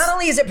 Well, and not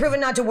only is it proven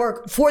not to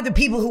work for the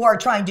people who are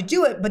trying to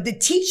do it, but the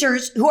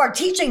teachers who are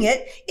teaching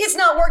it, it's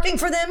not working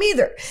for them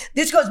either.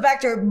 This goes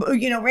back to,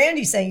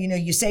 Randy saying,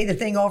 you say the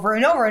thing over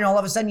and over, and all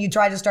of a sudden you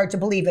try to start to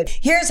believe it.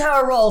 Here's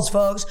how it rolls,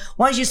 folks.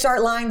 Once you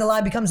start lying, the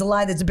lie becomes a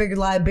lie that's a bigger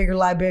lie, bigger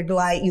lie, bigger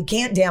lie. You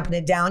can't dampen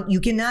it down.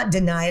 You cannot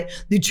deny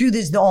it. The truth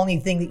is the only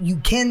thing that you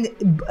can,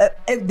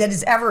 that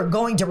is ever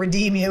going to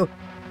redeem you.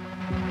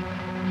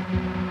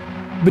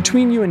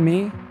 Between you and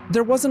me,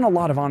 there wasn't a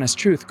lot of honest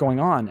truth going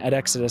on at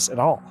Exodus at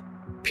all.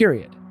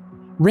 Period.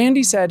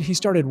 Randy said he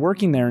started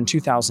working there in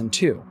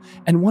 2002,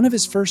 and one of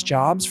his first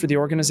jobs for the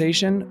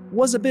organization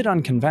was a bit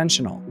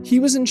unconventional.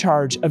 He was in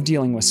charge of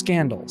dealing with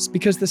scandals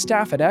because the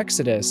staff at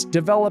Exodus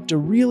developed a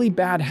really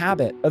bad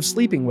habit of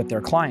sleeping with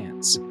their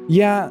clients.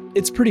 Yeah,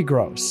 it's pretty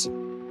gross.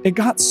 It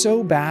got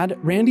so bad,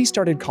 Randy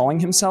started calling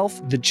himself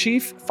the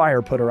chief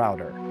fire putter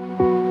outer.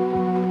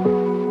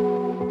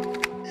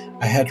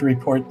 I had to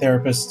report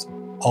therapists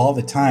all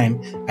the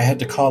time. I had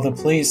to call the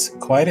police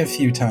quite a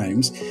few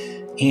times.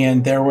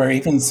 And there were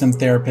even some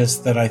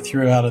therapists that I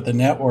threw out of the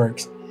network.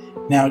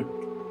 Now,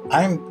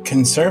 I'm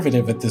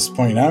conservative at this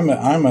point.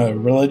 I'm a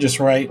religious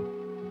right.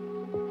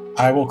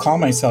 I will call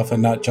myself a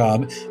nut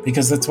job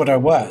because that's what I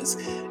was.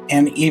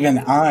 And even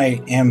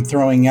I am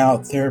throwing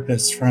out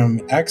therapists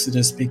from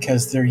Exodus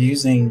because they're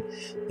using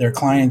their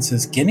clients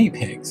as guinea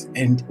pigs.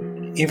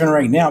 And even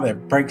right now,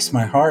 that breaks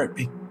my heart,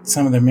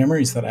 some of the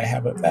memories that I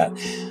have of that.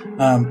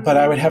 But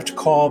I would have to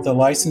call the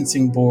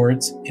licensing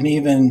boards and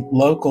even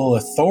local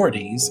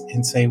authorities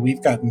and say,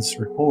 we've gotten this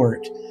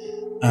report,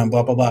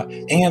 blah, blah, blah.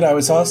 And I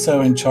was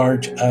also in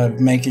charge of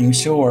making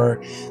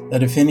sure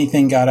that if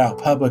anything got out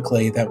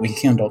publicly, that we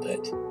handled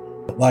it.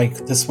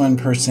 Like this one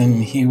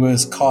person, he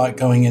was caught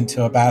going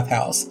into a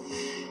bathhouse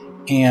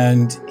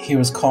and he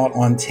was caught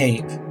on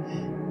tape.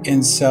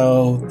 And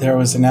so there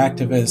was an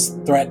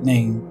activist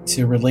threatening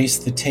to release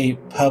the tape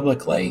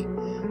publicly.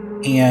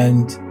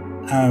 And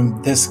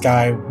this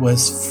guy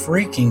was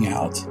freaking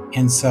out.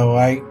 And so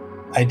I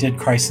did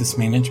crisis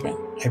management.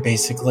 I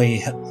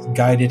basically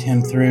guided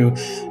him through,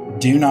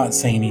 do not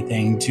say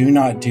anything, do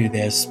not do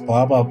this,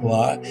 blah, blah,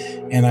 blah.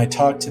 And I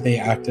talked to the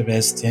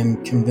activist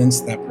and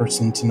convinced that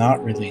person to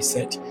not release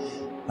it.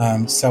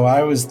 So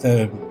I was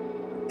the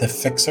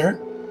fixer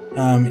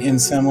in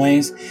some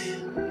ways.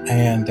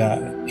 And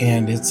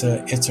it's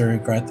a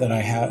regret that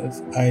I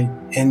have.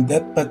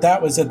 But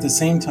that was at the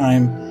same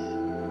time,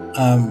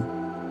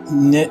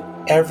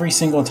 every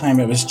single time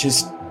it was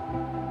just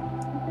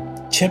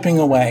chipping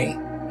away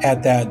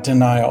at that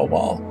denial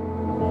wall.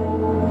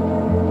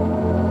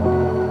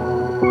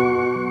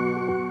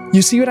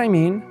 You see what I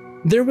mean?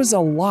 There was a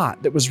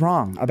lot that was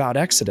wrong about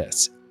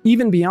Exodus,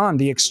 even beyond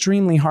the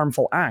extremely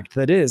harmful act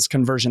that is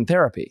conversion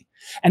therapy.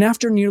 And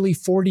after nearly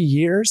 40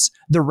 years,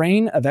 the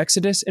reign of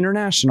Exodus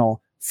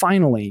International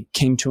finally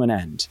came to an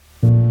end.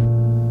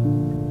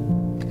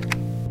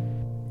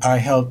 I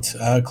helped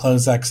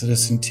close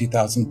Exodus in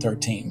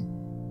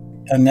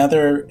 2013.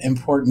 Another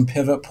important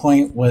pivot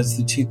point was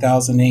the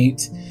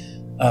 2008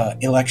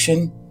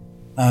 election,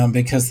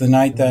 because the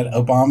night that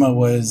Obama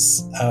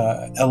was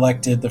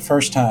elected the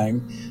first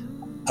time,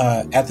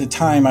 at the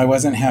time I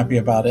wasn't happy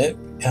about it,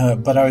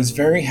 but I was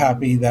very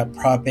happy that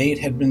Prop 8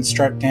 had been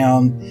struck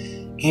down,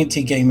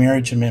 anti-gay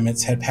marriage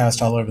amendments had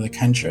passed all over the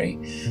country.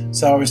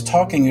 So I was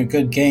talking a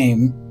good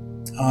game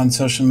on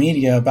social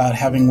media about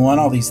having won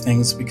all these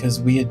things because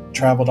we had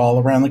traveled all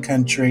around the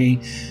country,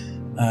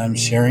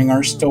 sharing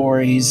our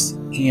stories.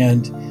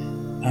 And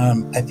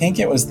I think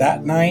it was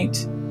that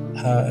night,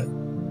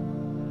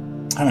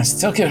 and I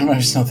still get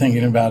emotional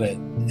thinking about it,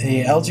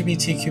 the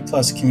LGBTQ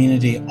plus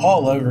community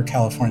all over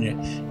California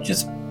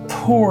just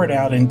poured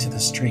out into the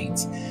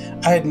streets.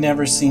 I had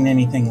never seen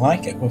anything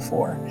like it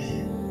before.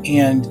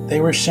 And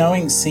they were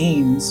showing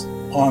scenes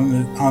on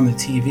the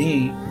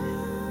TV,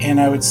 and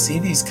I would see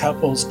these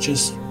couples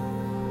just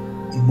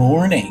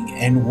mourning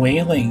and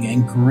wailing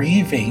and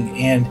grieving,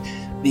 and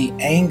the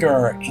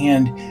anger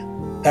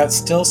and that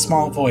still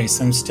small voice.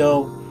 I'm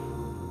still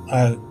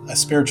a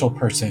spiritual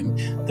person.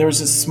 There was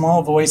a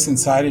small voice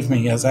inside of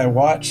me as I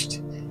watched,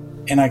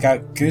 and I got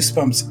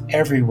goosebumps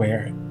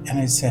everywhere. And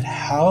I said,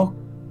 how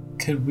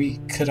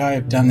could I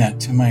have done that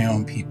to my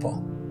own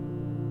people?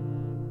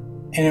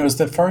 And it was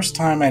the first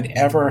time I'd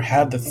ever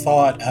had the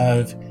thought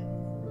of,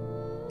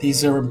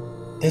 this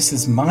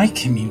is my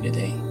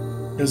community.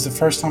 It was the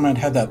first time I'd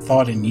had that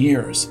thought in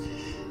years.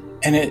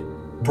 And it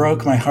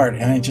broke my heart,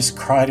 and I just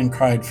cried and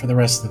cried for the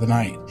rest of the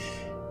night.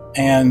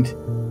 And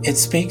it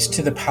speaks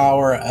to the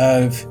power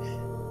of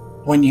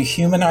when you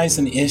humanize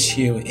an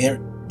issue,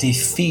 it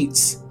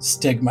defeats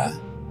stigma.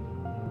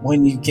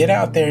 When you get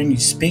out there and you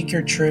speak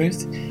your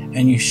truth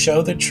and you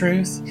show the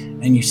truth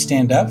and you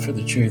stand up for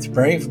the truth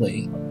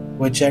bravely,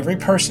 which every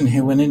person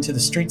who went into the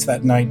streets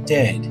that night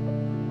did,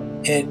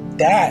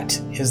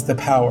 that is the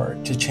power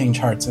to change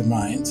hearts and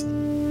minds.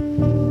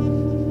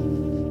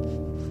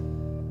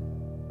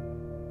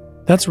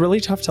 That's really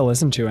tough to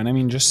listen to. And I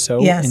mean, just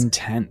so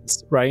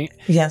intense, right?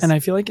 Yes. And I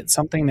feel like it's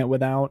something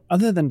that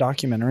other than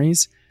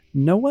documentaries,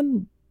 no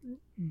one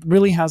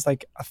really has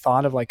like a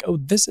thought of like, oh,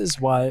 this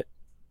is what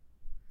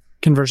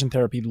conversion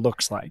therapy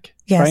looks like,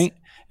 right?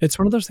 It's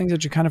one of those things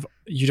that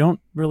you don't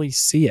really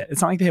see it.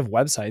 It's not like they have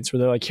websites where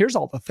they're like, here's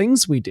all the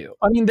things we do.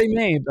 I mean, they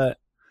may, but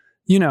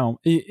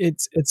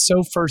it's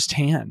so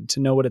firsthand to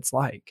know what it's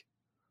like.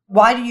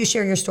 Why do you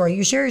share your story?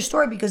 You share your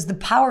story because the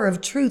power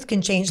of truth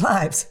can change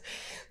lives.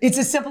 It's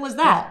as simple as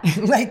that.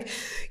 Like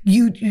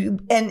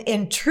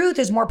and truth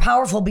is more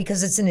powerful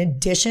because it's an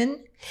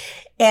addition,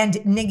 and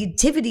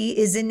negativity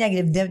is a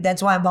negative.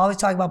 That's why I'm always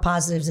talking about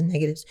positives and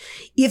negatives.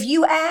 If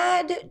you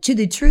add to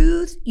the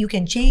truth, you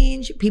can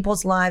change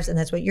people's lives. And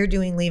that's what you're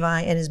doing,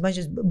 Levi. And as much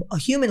as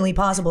humanly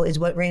possible is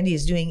what Randy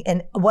is doing.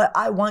 And what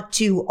I want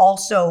to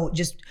also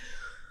just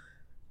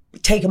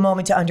take a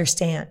moment to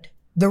understand.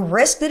 The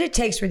risk that it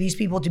takes for these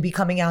people to be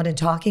coming out and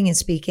talking and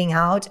speaking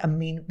out. I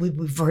mean,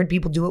 we've heard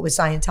people do it with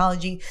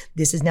Scientology.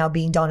 This is now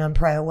being done on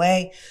Pray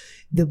Away.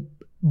 The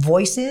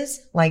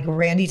voices like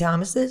Randy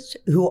Thomas's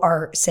who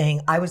are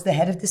saying, I was the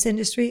head of this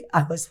industry.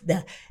 I was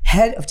the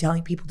head of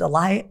telling people to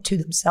lie to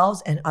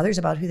themselves and others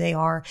about who they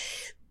are.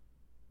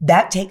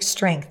 That takes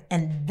strength.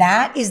 And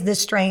that is the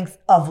strength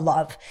of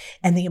love.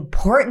 And the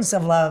importance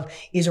of love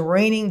is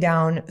raining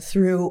down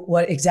through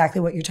exactly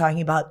what you're talking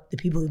about. The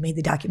people who made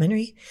the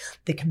documentary,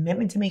 the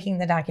commitment to making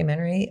the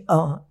documentary,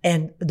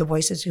 and the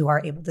voices who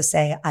are able to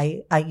say,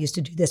 I used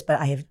to do this, but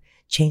I have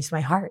changed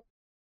my heart.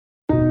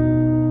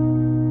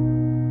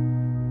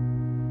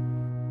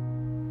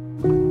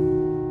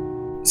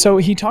 So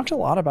he talked a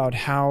lot about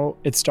how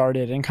it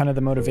started and kind of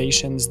the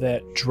motivations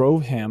that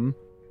drove him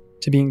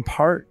to being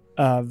part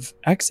of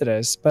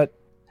Exodus, but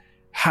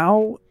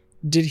how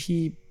did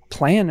he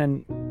plan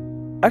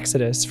an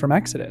exodus from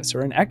Exodus,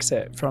 or an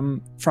exit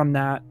from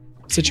that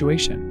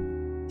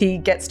situation? He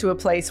gets to a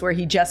place where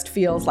he just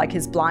feels like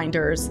his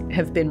blinders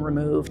have been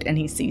removed and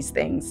he sees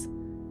things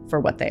for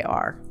what they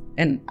are.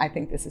 And I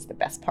think this is the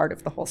best part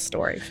of the whole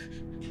story.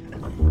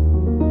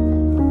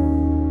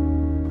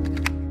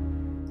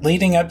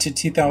 Leading up to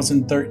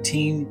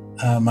 2013,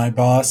 my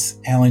boss,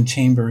 Alan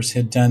Chambers,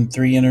 had done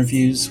 3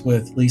 interviews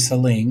with Lisa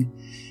Ling.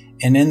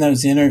 And in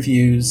those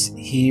interviews,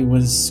 he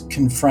was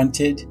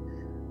confronted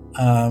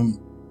and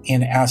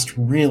asked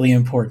really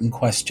important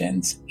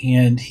questions.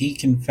 And he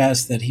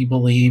confessed that he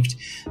believed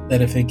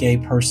that if a gay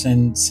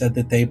person said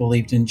that they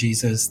believed in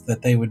Jesus,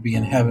 that they would be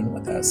in heaven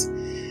with us.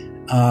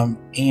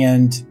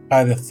 And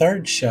by the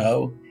 3rd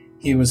show,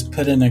 he was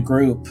put in a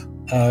group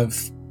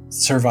of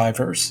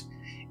survivors,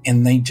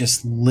 and they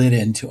just lit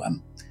into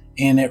him.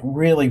 And it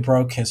really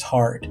broke his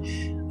heart.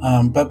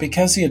 But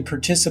because he had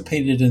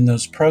participated in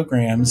those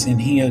programs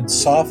and he had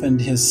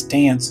softened his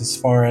stance as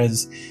far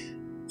as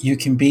you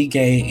can be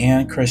gay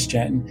and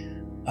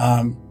Christian,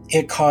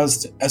 it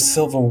caused a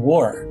civil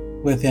war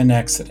within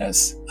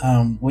Exodus.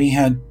 We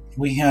had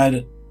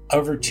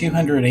over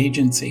 200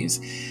 agencies.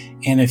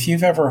 And if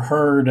you've ever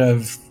heard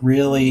of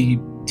really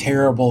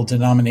terrible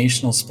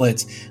denominational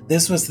splits,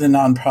 this was the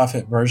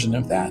nonprofit version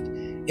of that.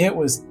 It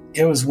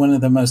was one of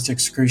the most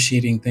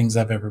excruciating things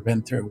I've ever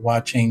been through,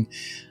 watching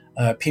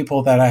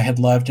people that I had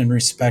loved and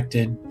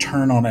respected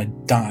turn on a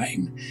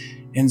dime.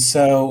 And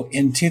so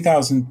in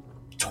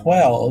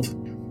 2012,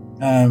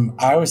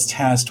 I was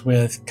tasked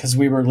with, because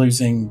we were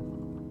losing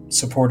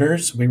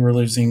supporters, we were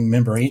losing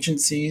member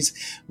agencies.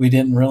 We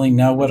didn't really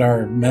know what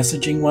our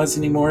messaging was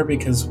anymore,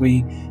 because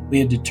we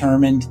had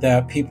determined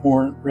that people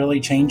weren't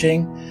really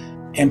changing.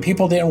 And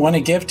people didn't want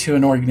to give to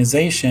an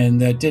organization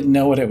that didn't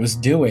know what it was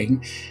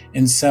doing.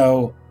 And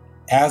so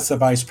as the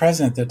vice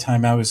president at the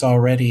time, I was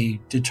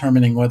already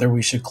determining whether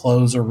we should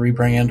close or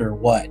rebrand or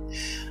what.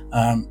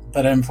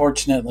 But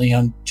unfortunately,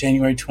 on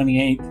January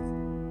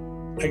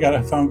 28th, I got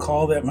a phone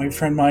call that my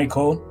friend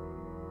Michael,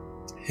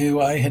 who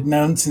I had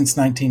known since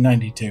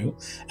 1992,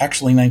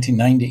 actually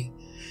 1990,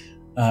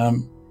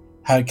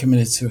 had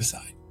committed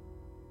suicide.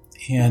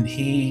 And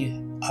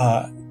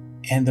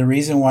and the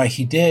reason why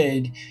he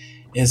did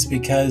is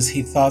because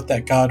he thought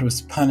that God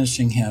was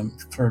punishing him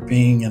for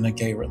being in a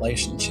gay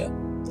relationship.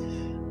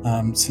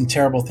 Some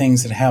terrible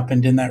things had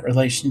happened in that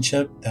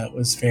relationship that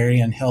was very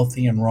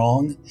unhealthy and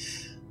wrong.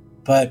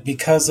 But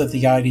because of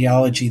the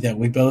ideology that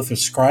we both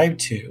ascribed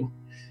to,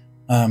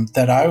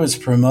 that I was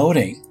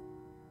promoting,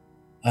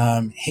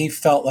 he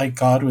felt like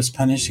God was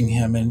punishing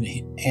him.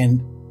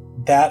 And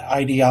that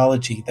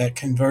ideology, that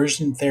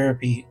conversion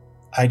therapy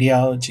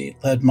ideology,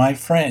 led my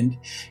friend,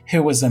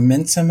 who was a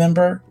Mensa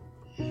member,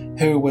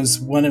 who was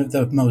one of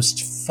the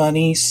most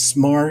funny,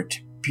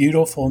 smart,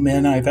 beautiful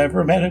men I've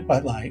ever met in my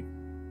life,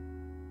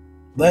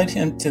 led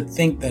him to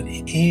think that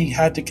he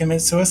had to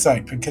commit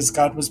suicide because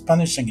God was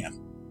punishing him.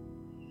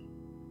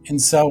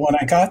 And so when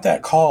I got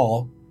that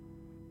call,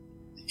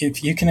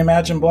 if you can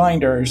imagine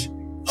blinders,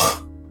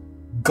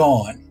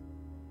 gone.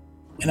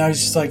 And I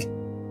was just like,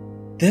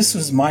 this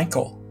was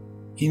Michael.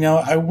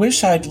 I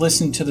wish I'd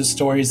listened to the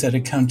stories that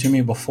had come to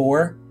me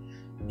before,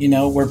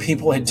 where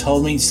people had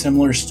told me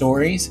similar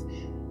stories,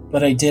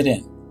 but I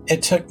didn't.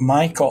 It took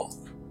Michael.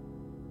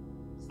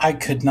 I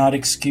could not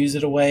excuse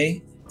it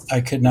away.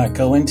 I could not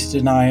go into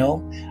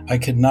denial. I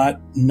could not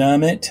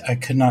numb it. I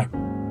could not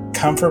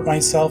comfort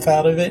myself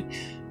out of it.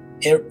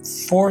 It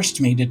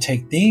forced me to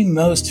take the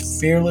most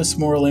fearless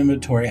moral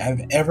inventory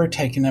I've ever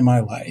taken in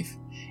my life,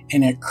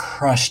 and it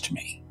crushed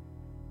me.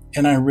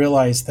 And I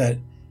realized that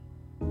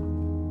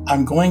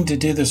I'm going to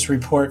do this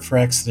report for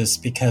Exodus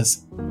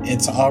because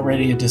it's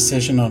already a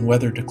decision on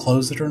whether to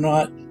close it or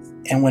not.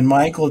 And when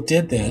Michael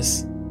did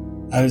this,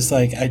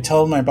 I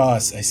told my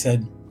boss, I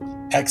said,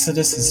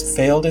 Exodus has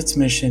failed its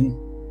mission.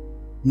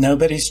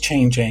 Nobody's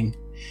changing.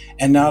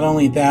 And not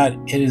only that,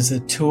 it is a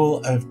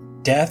tool of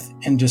death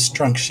and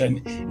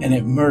destruction, and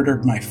it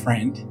murdered my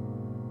friend.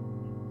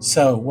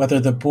 So whether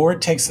the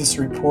board takes this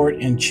report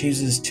and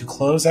chooses to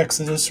close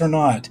Exodus or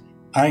not,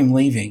 I'm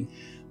leaving.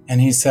 And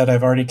he said,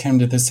 I've already come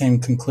to the same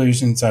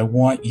conclusions. I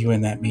want you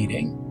in that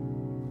meeting.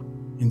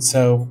 And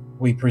so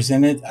we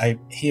presented,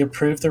 he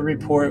approved the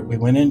report. We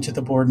went into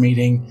the board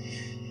meeting.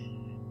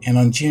 And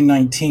on June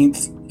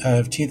 19th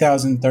of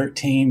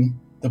 2013,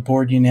 the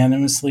board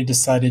unanimously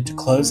decided to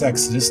close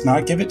Exodus,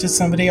 not give it to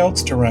somebody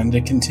else to run to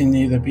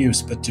continue the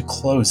abuse, but to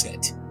close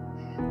it.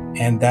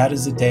 And that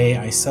is a day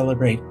I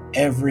celebrate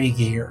every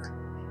year.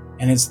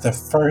 And it's the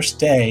first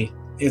day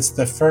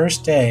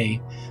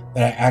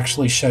that I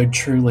actually showed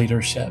true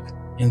leadership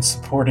in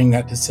supporting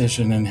that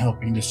decision and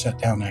helping to shut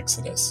down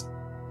Exodus.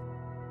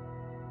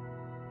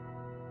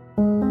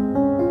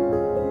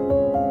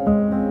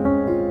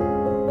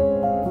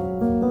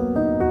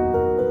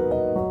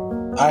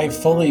 I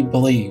fully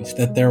believe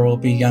that there will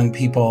be young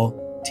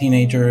people,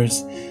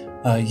 teenagers,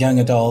 young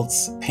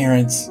adults,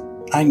 parents.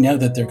 I know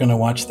that they're going to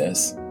watch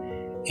this.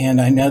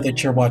 And I know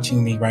that you're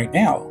watching me right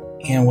now.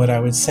 And what I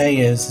would say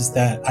is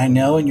that I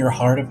know in your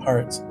heart of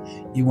hearts,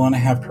 you want to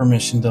have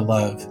permission to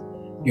love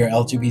your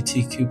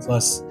LGBTQ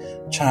plus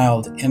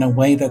child in a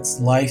way that's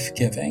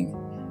life-giving.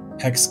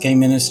 Ex-gay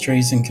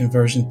ministries and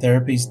conversion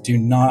therapies do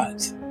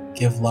not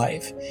give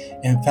life.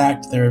 In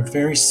fact, there are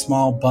very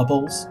small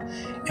bubbles.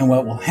 And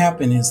what will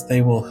happen is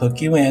they will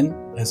hook you in,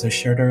 as I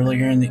shared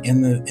earlier in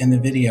the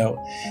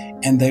video,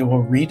 and they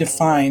will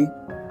redefine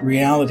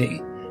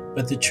reality.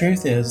 But the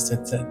truth is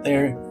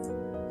that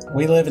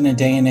we live in a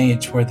day and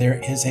age where there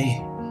is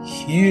a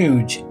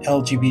huge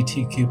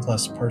LGBTQ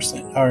plus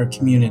person or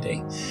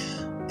community.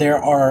 There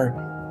are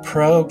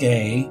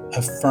pro-gay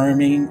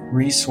affirming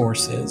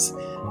resources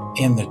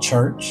in the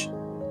church,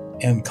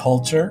 in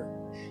culture,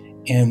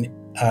 in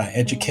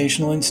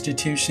educational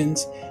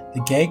institutions.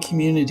 The gay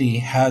community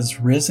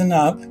has risen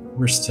up.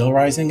 We're still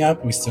rising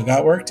up. We still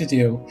got work to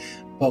do,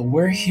 but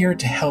we're here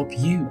to help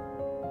you.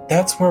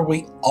 That's where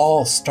we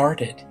all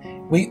started.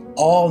 We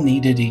all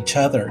needed each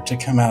other to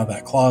come out of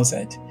that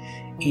closet.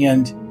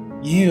 And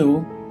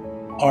you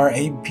are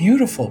a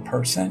beautiful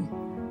person.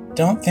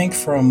 Don't think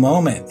for a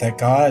moment that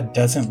God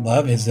doesn't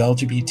love his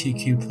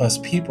LGBTQ plus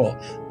people.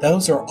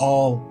 Those are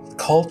all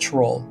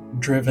cultural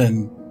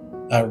driven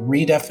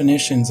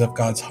redefinitions of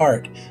God's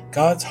heart.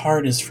 God's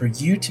heart is for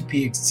you to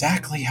be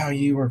exactly how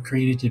you were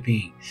created to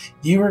be.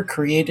 You were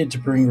created to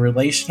bring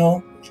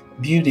relational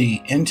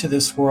beauty into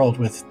this world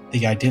with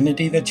the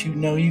identity that you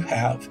know you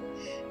have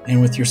and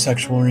with your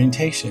sexual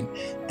orientation.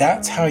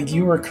 That's how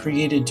you were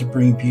created to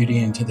bring beauty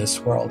into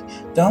this world.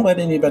 Don't let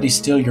anybody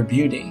steal your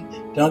beauty.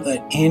 Don't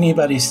let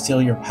anybody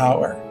steal your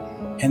power.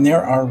 And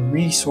there are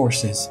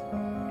resources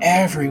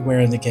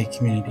everywhere in the gay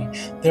community.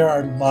 There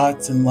are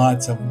lots and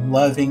lots of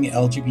loving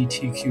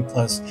LGBTQ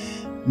plus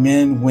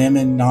men,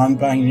 women,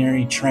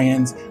 non-binary,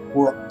 trans.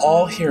 We're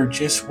all here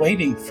just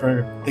waiting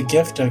for the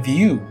gift of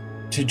you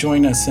to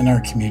join us in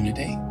our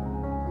community.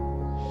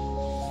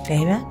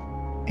 Amen.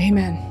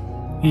 Amen.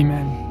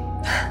 Amen.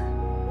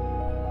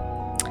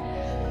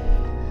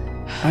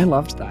 I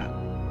loved that.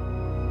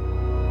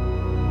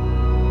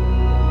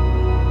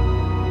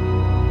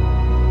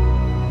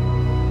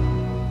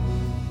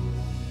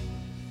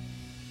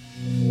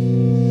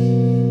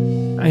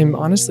 I'm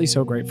honestly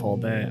so grateful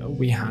that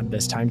we had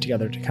this time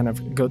together to kind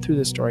of go through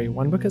this story.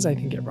 One, because I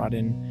think it brought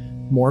in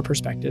more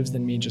perspectives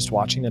than me just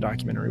watching the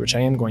documentary, which I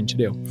am going to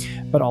do,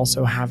 but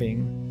also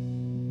having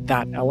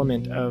that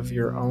element of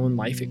your own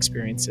life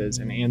experiences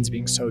and Anne's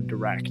being so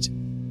direct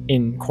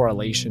in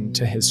correlation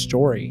to his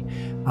story,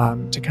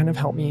 to kind of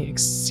help me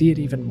see it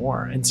even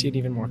more and see it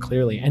even more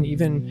clearly. And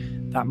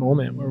even that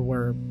moment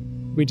where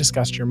we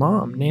discussed your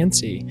mom,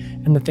 Nancy,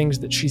 and the things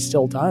that she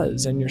still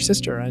does, and your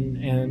sister,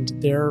 and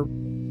their,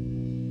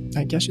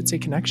 I guess you'd say,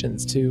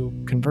 connections to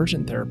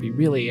conversion therapy,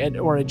 really,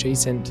 or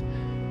adjacent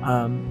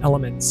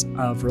elements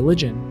of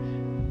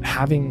religion.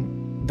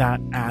 Having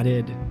that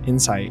added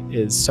insight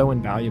is so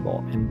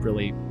invaluable and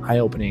really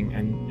eye-opening.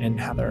 And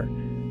Heather,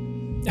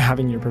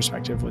 having your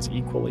perspective was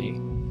equally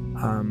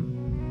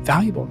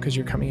valuable because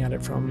you're coming at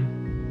it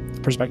from the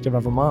perspective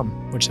of a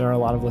mom, which there are a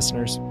lot of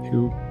listeners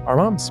who are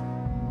moms.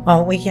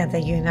 Well, we can't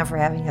thank you enough for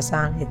having us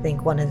on. I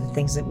think one of the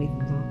things that we've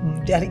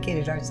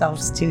dedicated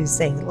ourselves to is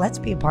saying, let's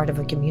be a part of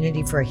a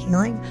community for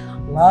healing,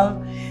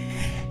 love,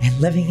 and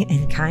living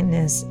in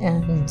kindness.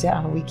 And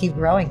we keep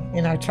growing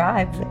in our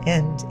tribe,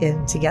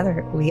 and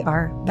together we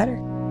are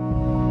better.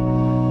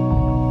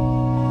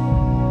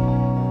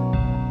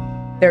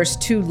 There's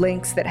 2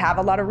 links that have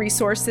a lot of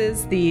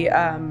resources, the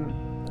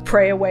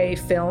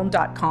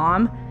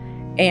prayawayfilm.com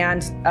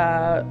and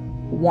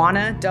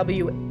WANNA,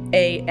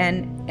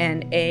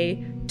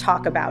 WANNA,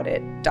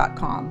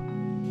 talkaboutit.com.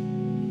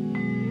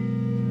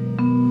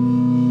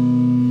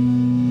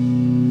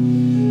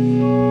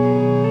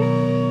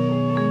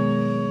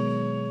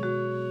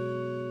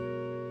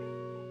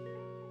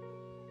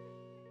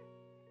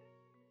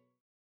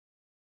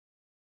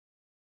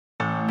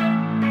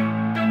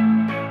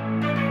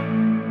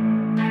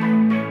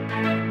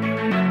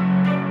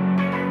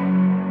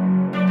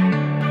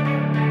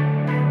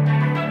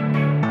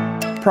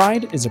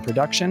 Pride is a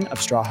production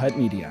of Straw Hut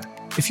Media.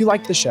 If you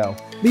like the show,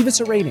 leave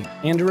us a rating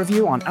and a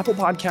review on Apple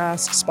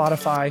Podcasts,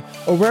 Spotify,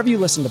 or wherever you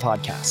listen to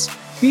podcasts.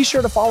 Be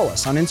sure to follow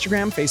us on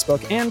Instagram,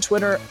 Facebook, and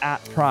Twitter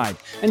 @Pride,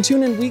 and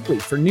tune in weekly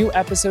for new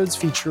episodes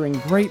featuring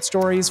great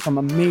stories from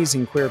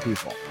amazing queer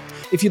people.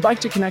 If you'd like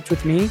to connect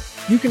with me,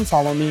 you can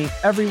follow me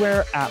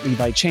everywhere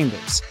 @Levi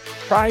Chambers.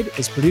 Pride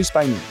is produced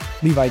by me,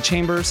 Levi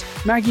Chambers,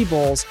 Maggie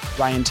Bowles,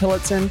 Ryan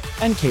Tillotson,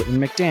 and Caitlin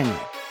McDaniel.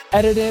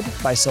 Edited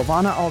by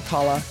Silvana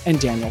Alcala and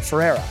Daniel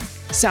Ferreira.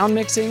 Sound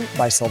mixing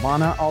by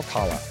Silvana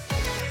Alcala.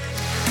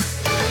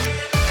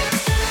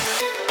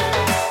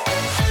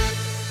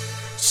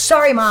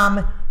 sorry,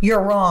 Mom,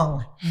 you're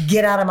wrong.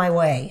 Get out of my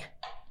way,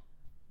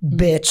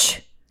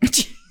 bitch.